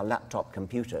get out our laptop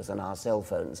computers and our cell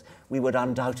phones, we would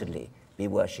undoubtedly be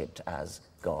worshipped as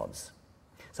gods.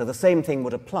 So the same thing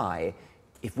would apply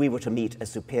if we were to meet a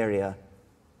superior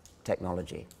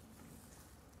technology.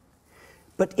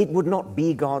 But it would not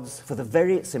be gods for the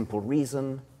very simple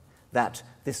reason that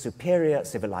this superior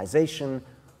civilization,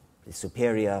 the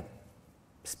superior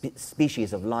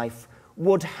species of life,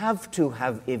 would have to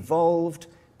have evolved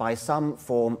by some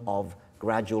form of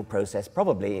gradual process,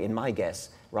 probably, in my guess,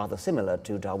 rather similar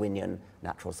to Darwinian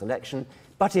natural selection.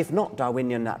 But if not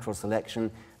Darwinian natural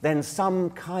selection, then some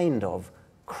kind of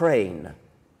crane,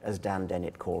 as Dan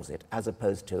Dennett calls it, as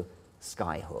opposed to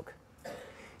skyhook.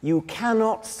 You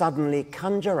cannot suddenly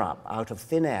conjure up out of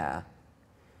thin air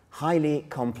highly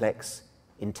complex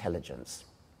intelligence.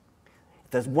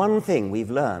 If there's one thing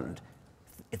we've learned,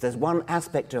 if there's one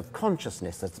aspect of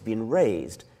consciousness that's been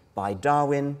raised by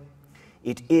Darwin,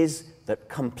 it is that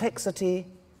complexity,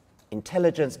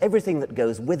 intelligence, everything that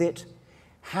goes with it,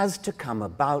 has to come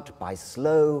about by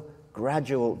slow,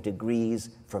 gradual degrees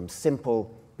from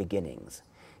simple beginnings.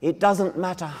 It doesn't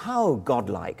matter how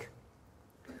godlike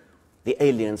the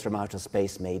aliens from outer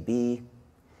space may be,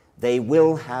 they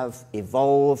will have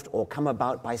evolved or come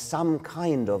about by some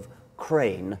kind of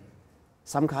crane,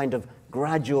 some kind of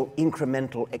gradual,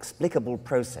 incremental, explicable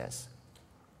process,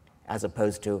 as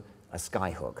opposed to a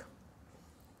skyhook.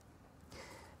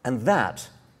 And that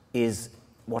is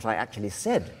what I actually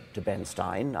said to Ben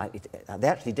Stein. They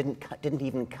actually didn't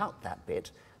even cut that bit.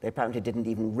 They apparently didn't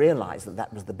even realize that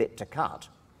that was the bit to cut.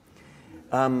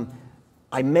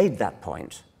 I made that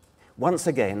point. Once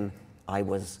again, I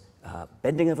was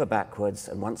bending over backwards,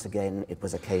 and once again, it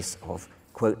was a case of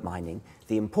quote mining.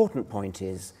 The important point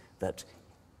is that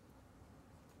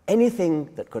anything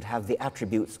that could have the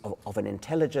attributes of an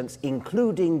intelligence,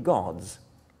 including God's,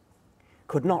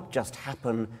 could not just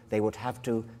happen. They would have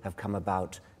to have come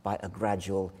about by a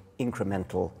gradual,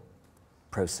 incremental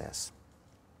process.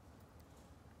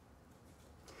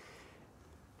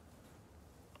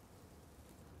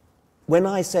 When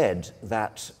I said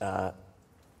that,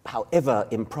 however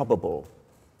improbable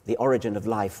the origin of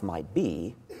life might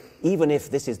be, even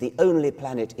if this is the only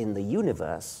planet in the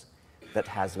universe that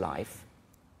has life,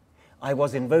 I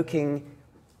was invoking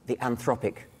the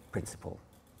anthropic principle.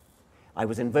 I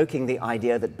was invoking the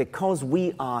idea that because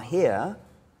we are here,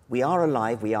 we are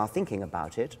alive, we are thinking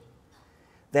about it,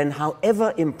 then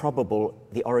however improbable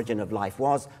the origin of life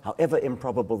was, however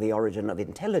improbable the origin of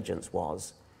intelligence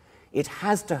was, it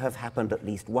has to have happened at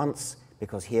least once,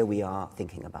 because here we are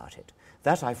thinking about it.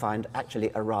 That I find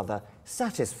actually a rather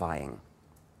satisfying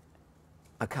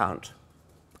account.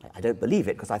 I don't believe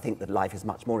it, because I think that life is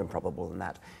much more improbable than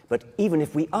that. But even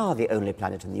if we are the only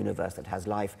planet in the universe that has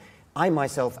life, I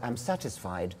myself am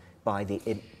satisfied by the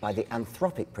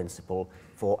anthropic principle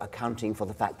for accounting for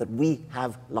the fact that we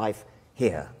have life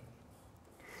here.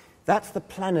 That's the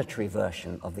planetary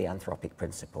version of the anthropic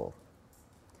principle.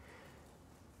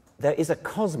 There is a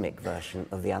cosmic version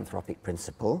of the anthropic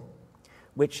principle,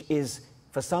 which is,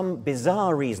 for some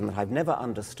bizarre reason that I've never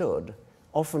understood,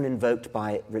 often invoked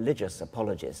by religious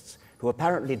apologists who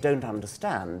apparently don't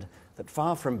understand that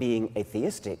far from being a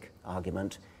theistic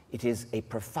argument, it is a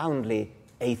profoundly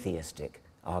atheistic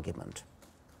argument.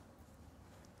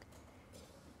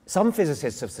 Some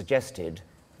physicists have suggested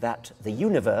that the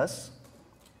universe,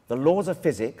 the laws of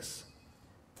physics,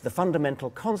 the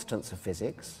fundamental constants of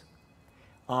physics,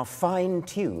 are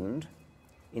fine-tuned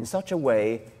in such a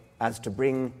way as to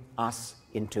bring us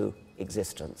into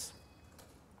existence.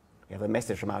 We have a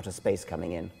message from outer space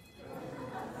coming in.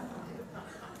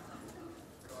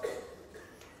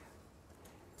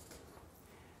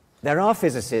 There are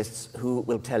physicists who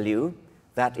will tell you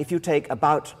that if you take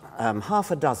about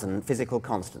half a dozen physical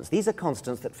constants, these are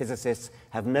constants that physicists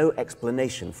have no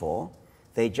explanation for,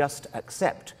 they just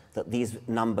accept that these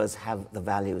numbers have the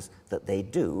values that they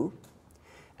do,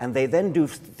 and they then do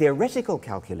theoretical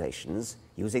calculations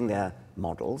using their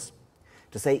models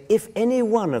to say if any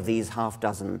one of these half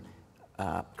dozen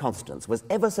constants was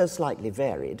ever so slightly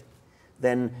varied,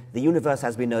 then the universe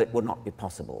as we know it would not be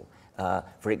possible.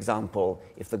 For example,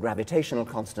 if the gravitational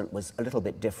constant was a little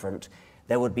bit different,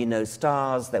 there would be no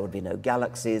stars, there would be no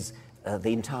galaxies,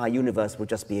 the entire universe would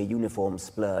just be a uniform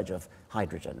splurge of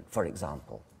hydrogen, for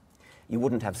example. You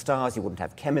wouldn't have stars, you wouldn't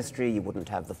have chemistry, you wouldn't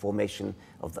have the formation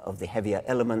of the heavier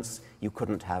elements, you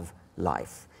couldn't have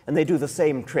life. And they do the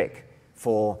same trick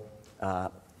for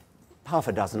half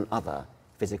a dozen other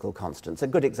physical constants. A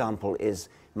good example is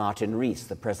Martin Rees,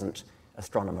 the present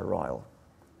Astronomer Royal,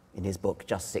 in his book,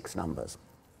 Just Six Numbers.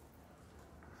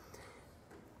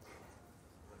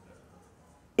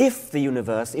 if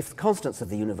the constants of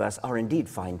the universe are indeed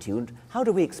fine-tuned, how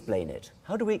do we explain it?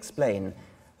 How do we explain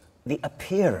the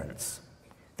appearance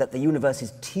that the universe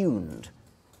is tuned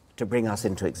to bring us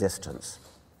into existence?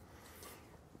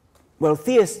 Well,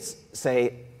 theists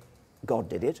say God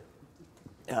did it.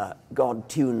 God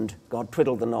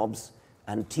twiddled the knobs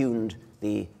and tuned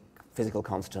the physical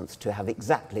constants to have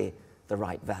exactly the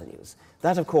right values.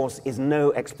 That, of course, is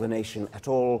no explanation at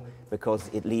all, because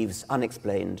it leaves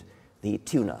unexplained the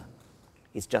tuner.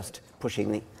 It's just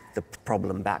pushing the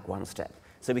problem back one step.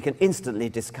 So we can instantly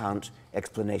discount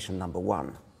explanation number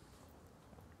one.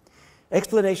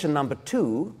 Explanation number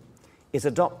two is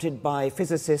adopted by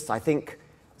physicists, I think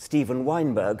Steven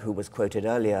Weinberg, who was quoted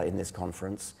earlier in this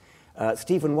conference.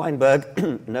 Steven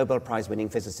Weinberg, Nobel Prize-winning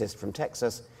physicist from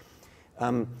Texas,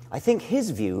 I think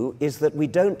his view is that we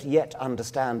don't yet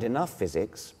understand enough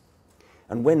physics,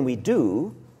 and when we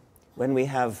do, when we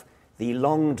have the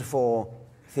longed-for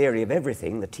theory of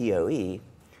everything, the TOE,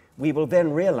 we will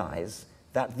then realize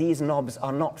that these knobs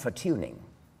are not for tuning.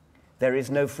 There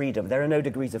is no freedom. There are no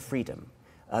degrees of freedom.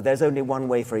 There's only one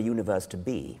way for a universe to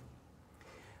be.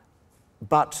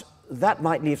 But that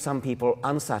might leave some people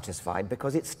unsatisfied,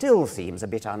 because it still seems a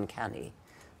bit uncanny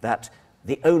that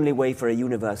the only way for a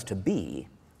universe to be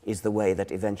is the way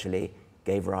that eventually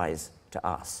gave rise to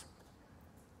us.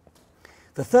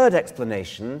 The third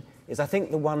explanation is, I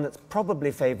think, the one that's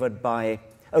probably favored by,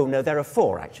 oh no, there are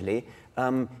four actually.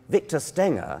 Victor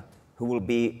Stenger, who will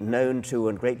be known to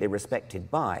and greatly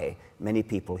respected by many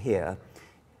people here,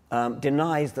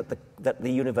 denies that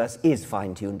the universe is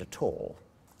fine-tuned at all.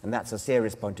 And that's a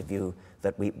serious point of view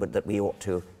that we ought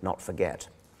to not forget.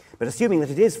 But assuming that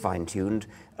it is fine-tuned,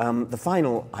 the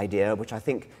final idea, which I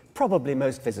think probably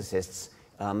most physicists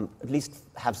at least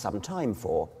have some time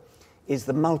for, is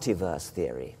the multiverse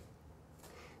theory.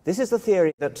 This is the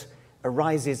theory that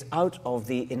arises out of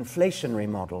the inflationary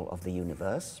model of the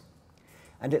universe,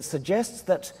 and it suggests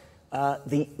that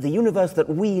the universe that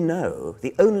we know,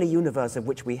 the only universe of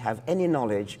which we have any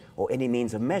knowledge or any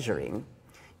means of measuring,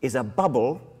 is a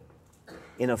bubble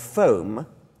in a foam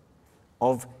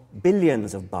of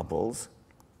billions of bubbles,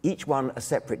 each one a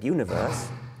separate universe.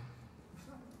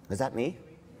 Is that me?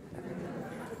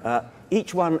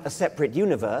 Each one a separate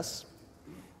universe,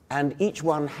 and each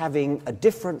one having a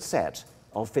different set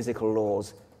of physical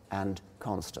laws and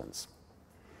constants.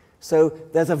 So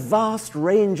there's a vast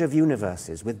range of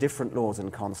universes with different laws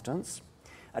and constants.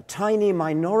 A tiny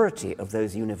minority of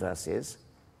those universes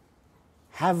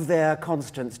have their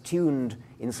constants tuned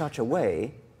in such a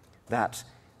way that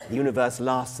the universe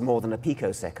lasts more than a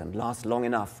picosecond, lasts long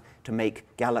enough to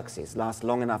make galaxies, lasts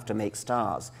long enough to make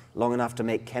stars, long enough to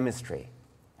make chemistry,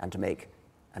 and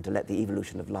to let the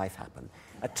evolution of life happen.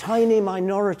 A tiny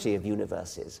minority of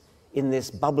universes in this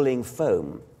bubbling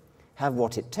foam have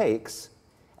what it takes,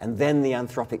 and then the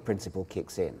anthropic principle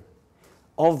kicks in.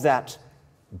 Of that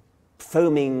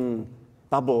foaming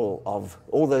bubble of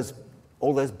all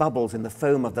those bubbles in the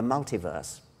foam of the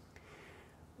multiverse,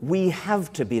 we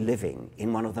have to be living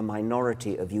in one of the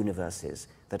minority of universes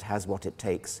that has what it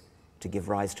takes to give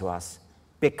rise to us,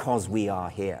 because we are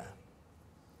here.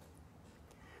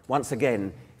 Once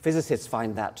again, physicists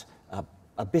find that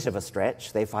a bit of a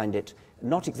stretch. They find it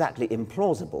not exactly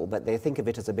implausible, but they think of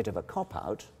it as a bit of a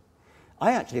cop-out.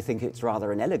 I actually think it's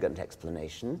rather an elegant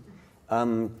explanation,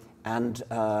 and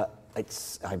I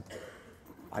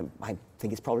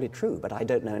think it's probably true, but I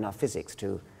don't know enough physics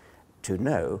to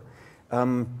know.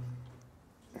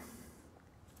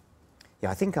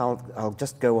 Yeah, I think I'll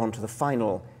just go on to the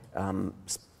final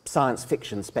science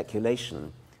fiction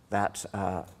speculation that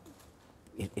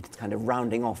it's kind of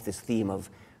rounding off this theme of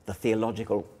the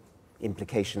theological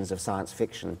implications of science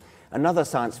fiction. Another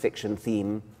science fiction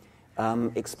theme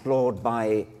explored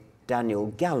by Daniel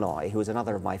Galloy, who is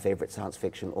another of my favorite science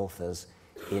fiction authors,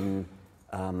 in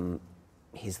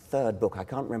his third book. I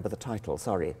can't remember the title,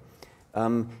 sorry.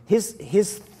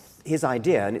 His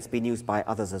idea, and it's been used by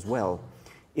others as well,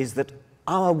 is that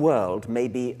our world may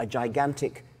be a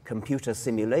gigantic computer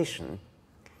simulation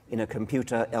in a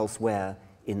computer elsewhere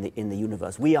in the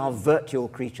universe. We are virtual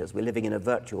creatures. We're living in a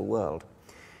virtual world.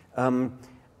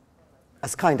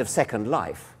 As kind of second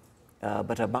life,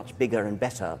 but a much bigger and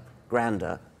better,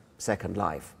 grander second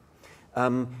life.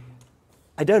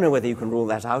 I don't know whether you can rule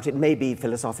that out. It may be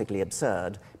philosophically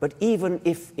absurd, but even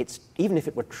if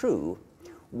it were true,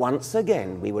 once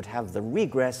again we would have the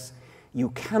regress.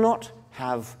 You cannot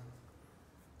have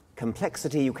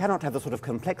complexity. You cannot have the sort of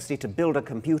complexity to build a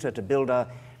computer, to build a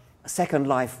second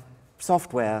life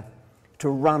software to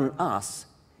run us,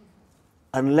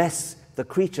 unless the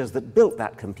creatures that built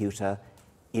that computer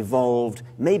evolved.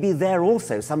 Maybe they're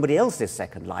also somebody else's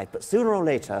second life, but sooner or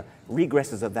later,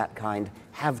 regressors of that kind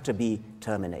have to be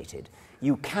terminated.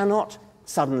 You cannot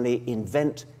suddenly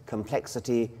invent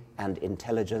complexity and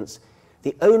intelligence.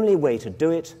 The only way to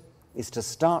do it is to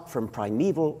start from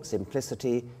primeval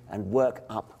simplicity and work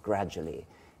up gradually.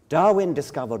 Darwin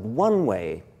discovered one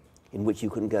way in which you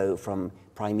can go from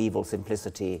primeval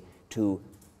simplicity to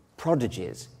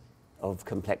prodigies of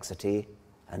complexity,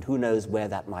 and who knows where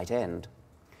that might end.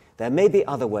 There may be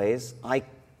other ways.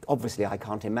 Obviously, I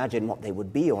can't imagine what they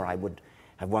would be, or I would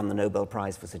have won the Nobel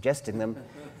Prize for suggesting them.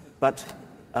 But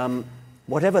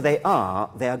whatever they are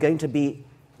going to be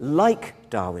like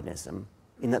Darwinism,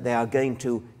 in that they are going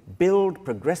to build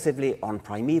progressively on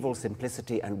primeval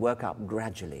simplicity and work up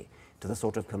gradually to the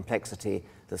sort of complexity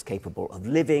that's capable of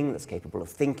living, that's capable of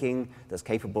thinking, that's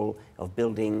capable of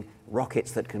building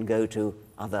rockets that can go to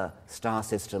other star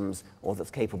systems, or that's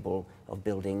capable of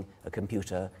building a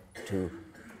computer to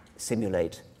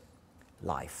simulate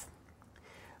life.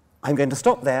 I'm going to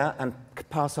stop there and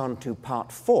pass on to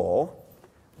part 4,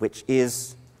 which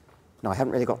is... No, I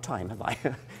haven't really got time, have I?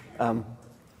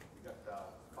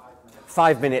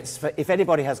 5 minutes. If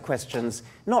anybody has questions,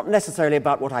 not necessarily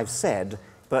about what I've said,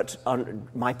 but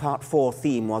my part 4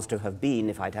 theme was to have been,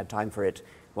 if I'd had time for it,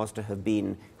 was to have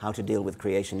been how to deal with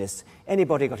creationists.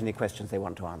 Anybody got any questions they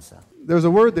want to answer? There's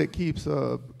a word that keeps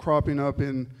cropping up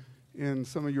in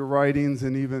some of your writings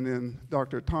and even in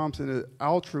Dr. Thompson,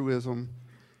 altruism.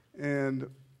 And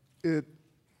it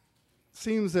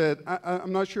seems that,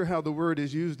 I'm not sure how the word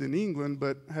is used in England,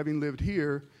 but having lived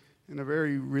here in a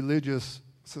very religious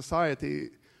society,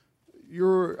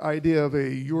 your idea of a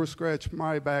your scratch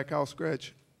my back, I'll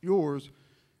scratch yours,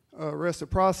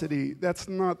 reciprocity, that's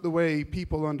not the way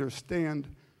people understand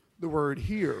the word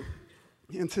here.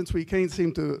 And since we can't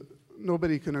seem to,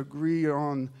 nobody can agree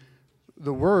on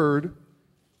the word,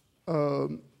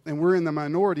 and we're in the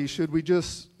minority, should we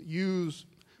just use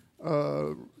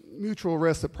mutual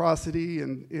reciprocity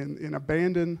and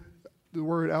abandon the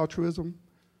word altruism?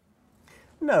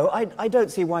 No, I don't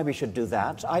see why we should do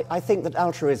that. I think that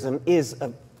altruism is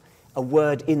a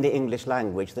word in the English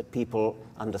language that people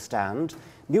understand.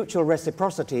 Mutual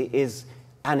reciprocity is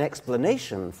an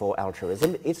explanation for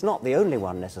altruism. It's not the only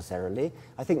one necessarily.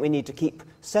 I think we need to keep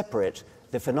separate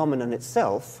the phenomenon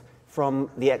itself from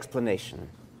the explanation.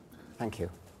 Thank you.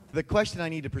 The question I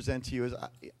need to present to you is,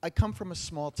 I come from a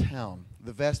small town.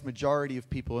 The vast majority of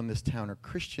people in this town are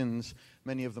Christians,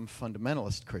 many of them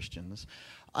fundamentalist Christians.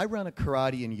 I run a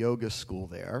karate and yoga school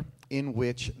there, in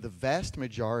which the vast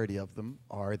majority of them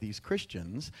are these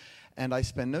Christians, and I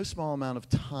spend no small amount of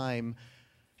time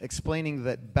explaining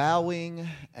that bowing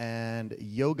and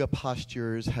yoga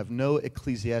postures have no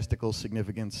ecclesiastical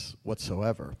significance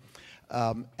whatsoever.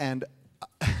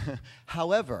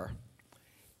 However,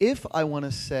 if I want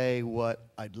to say what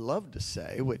I'd love to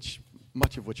say,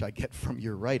 much of which I get from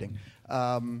your writing,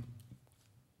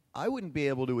 I wouldn't be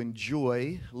able to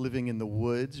enjoy living in the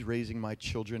woods, raising my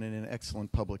children in an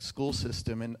excellent public school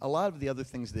system, and a lot of the other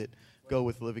things that go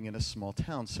with living in a small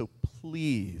town. So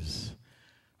please,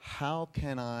 how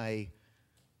can I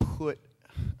put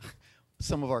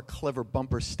some of our clever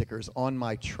bumper stickers on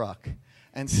my truck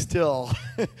and still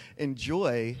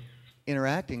enjoy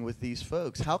interacting with these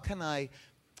folks? How can I,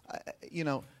 you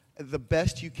know, the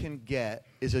best you can get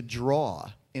is a draw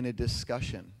in a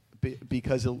discussion,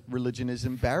 because religion is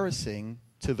embarrassing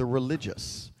to the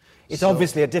religious. It's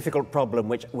obviously a difficult problem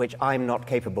which I'm not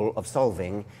capable of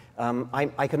solving.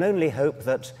 I can only hope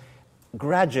that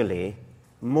gradually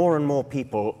more and more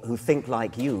people who think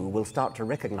like you will start to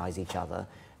recognize each other,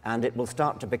 and it will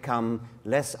start to become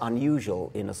less unusual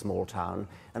in a small town.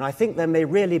 And I think there may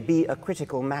really be a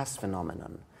critical mass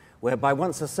phenomenon, whereby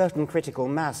once a certain critical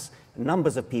mass,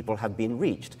 numbers of people have been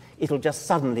reached, it'll just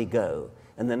suddenly go.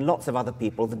 And then lots of other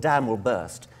people, the dam will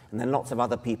burst, and then lots of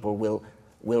other people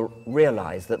will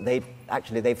realize that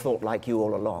they've thought like you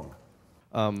all along.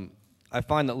 I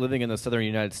find that living in the southern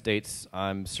United States,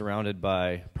 I'm surrounded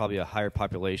by probably a higher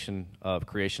population of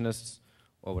creationists,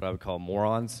 or what I would call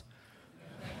morons.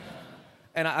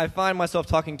 And I find myself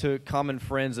talking to common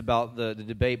friends about the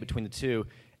debate between the two,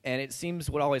 and it seems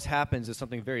what always happens is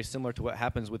something very similar to what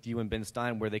happens with you and Ben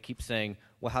Stein, where they keep saying,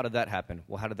 well, how did that happen?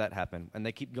 Well, how did that happen? And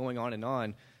they keep going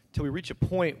on till we reach a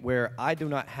point where I do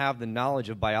not have the knowledge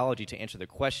of biology to answer the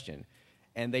question.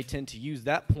 And they tend to use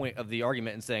that point of the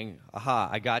argument and saying, aha,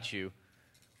 I got you.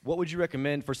 What would you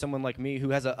recommend for someone like me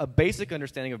who has a basic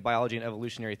understanding of biology and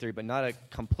evolutionary theory, but not a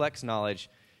complex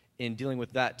knowledge in dealing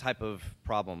with that type of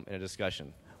problem in a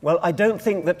discussion? Well, I don't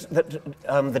think that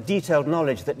the detailed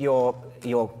knowledge that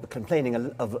you're complaining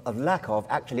of lack of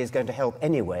actually is going to help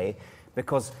anyway,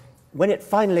 Because when it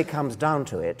finally comes down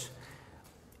to it,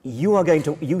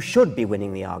 you should be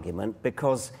winning the argument,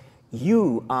 because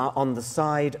you are on the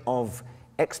side of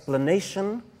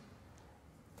explanation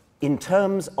in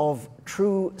terms of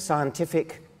true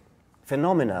scientific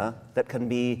phenomena that can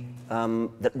be,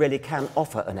 that really can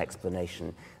offer an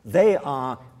explanation. They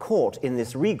are caught in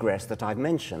this regress that I've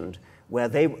mentioned, where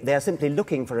they're simply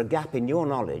looking for a gap in your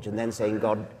knowledge and then saying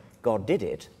God did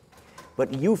it.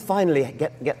 But you finally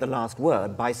get the last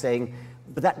word by saying,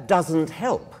 but that doesn't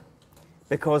help,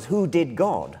 because who did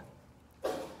God? I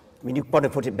mean, you want to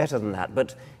put it better than that,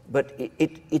 but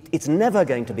it's never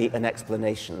going to be an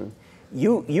explanation.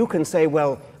 You can say,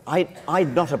 well,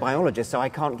 I'm not a biologist, so I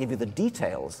can't give you the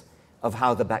details of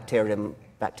how the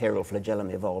bacterial flagellum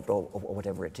evolved, or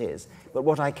whatever it is. But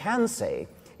what I can say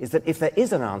is that if there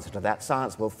is an answer to that,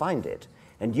 science will find it.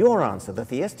 And your answer, the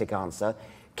theistic answer,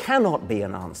 cannot be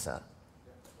an answer.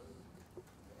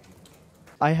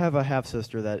 I have a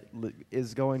half-sister that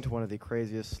is going to one of the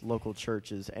craziest local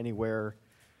churches anywhere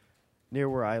near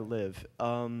where I live.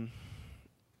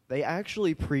 They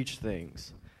actually preach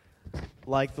things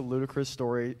like the ludicrous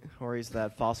stories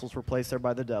that fossils were placed there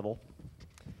by the devil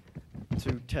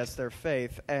to test their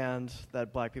faith, and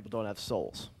that black people don't have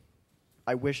souls.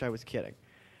 I wish I was kidding.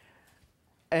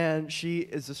 And she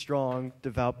is a strong,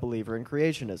 devout believer in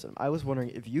creationism. I was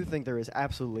wondering if you think there is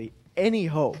absolutely any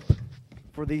hope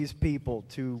for these people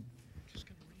to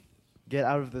get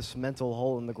out of this mental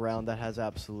hole in the ground that has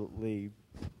absolutely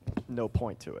no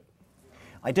point to it.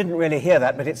 I didn't really hear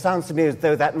that, but it sounds to me as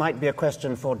though that might be a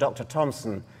question for Dr.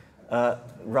 Thompson,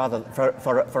 rather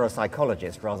for a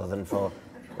psychologist, rather than for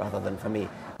me.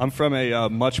 I'm from a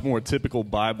much more typical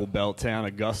Bible Belt town,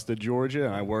 Augusta, Georgia,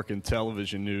 and I work in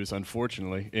television news,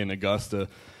 unfortunately, in Augusta.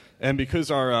 And because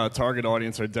our target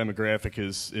audience, our demographic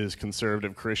is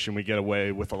conservative Christian, we get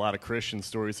away with a lot of Christian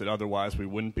stories that otherwise we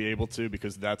wouldn't be able to,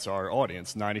 because that's our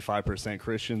audience, 95%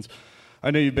 Christians. I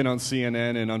know you've been on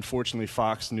CNN and unfortunately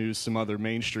Fox News, some other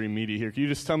mainstream media here. Can you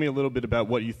just tell me a little bit about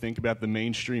what you think about the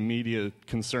mainstream media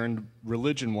concerned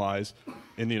religion-wise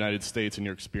in the United States and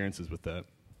your experiences with that?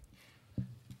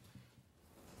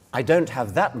 I don't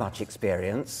have that much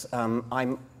experience.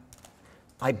 I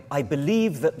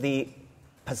believe that the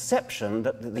perception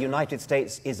that the United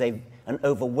States is an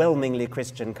overwhelmingly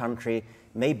Christian country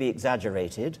may be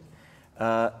exaggerated.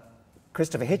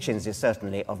 Christopher Hitchens is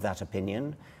certainly of that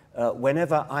opinion.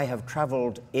 Whenever I have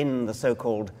traveled in the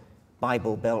so-called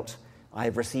Bible Belt, I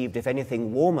have received, if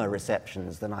anything, warmer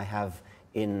receptions than I have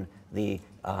in the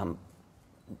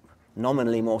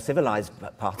nominally more civilized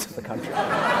parts of the country.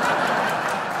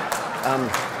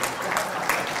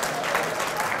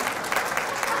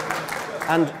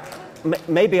 And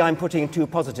maybe I'm putting too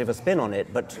positive a spin on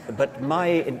it, but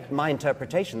my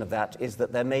interpretation of that is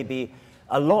that there may be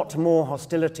a lot more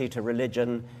hostility to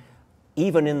religion,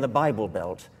 even in the Bible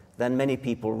Belt, than many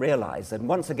people realize. And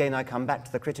once again, I come back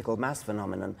to the critical mass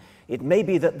phenomenon. It may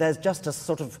be that there's just a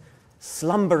sort of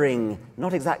slumbering,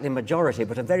 not exactly majority,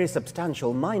 but a very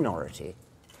substantial minority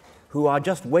who are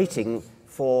just waiting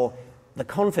for the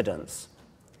confidence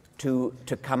to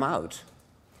come out.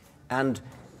 And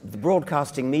the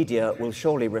broadcasting media will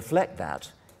surely reflect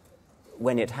that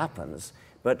when it happens.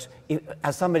 But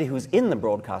as somebody who's in the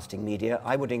broadcasting media,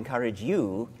 I would encourage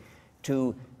you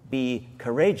to be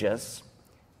courageous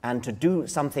and to do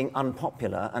something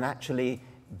unpopular, and actually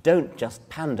don't just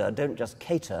pander, don't just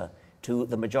cater to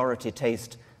the majority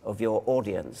taste of your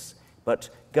audience, but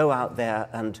go out there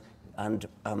and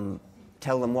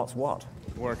tell them what's what.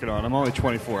 Working on. I'm only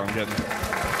 24. I'm getting it.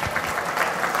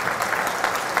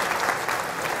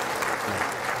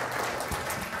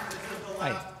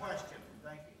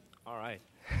 All right.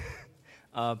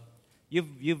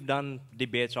 You've done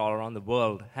debates all around the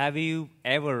world. Have you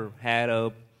ever had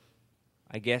a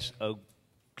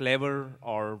clever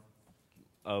or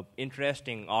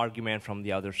interesting argument from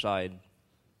the other side?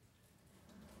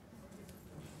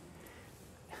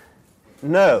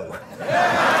 No.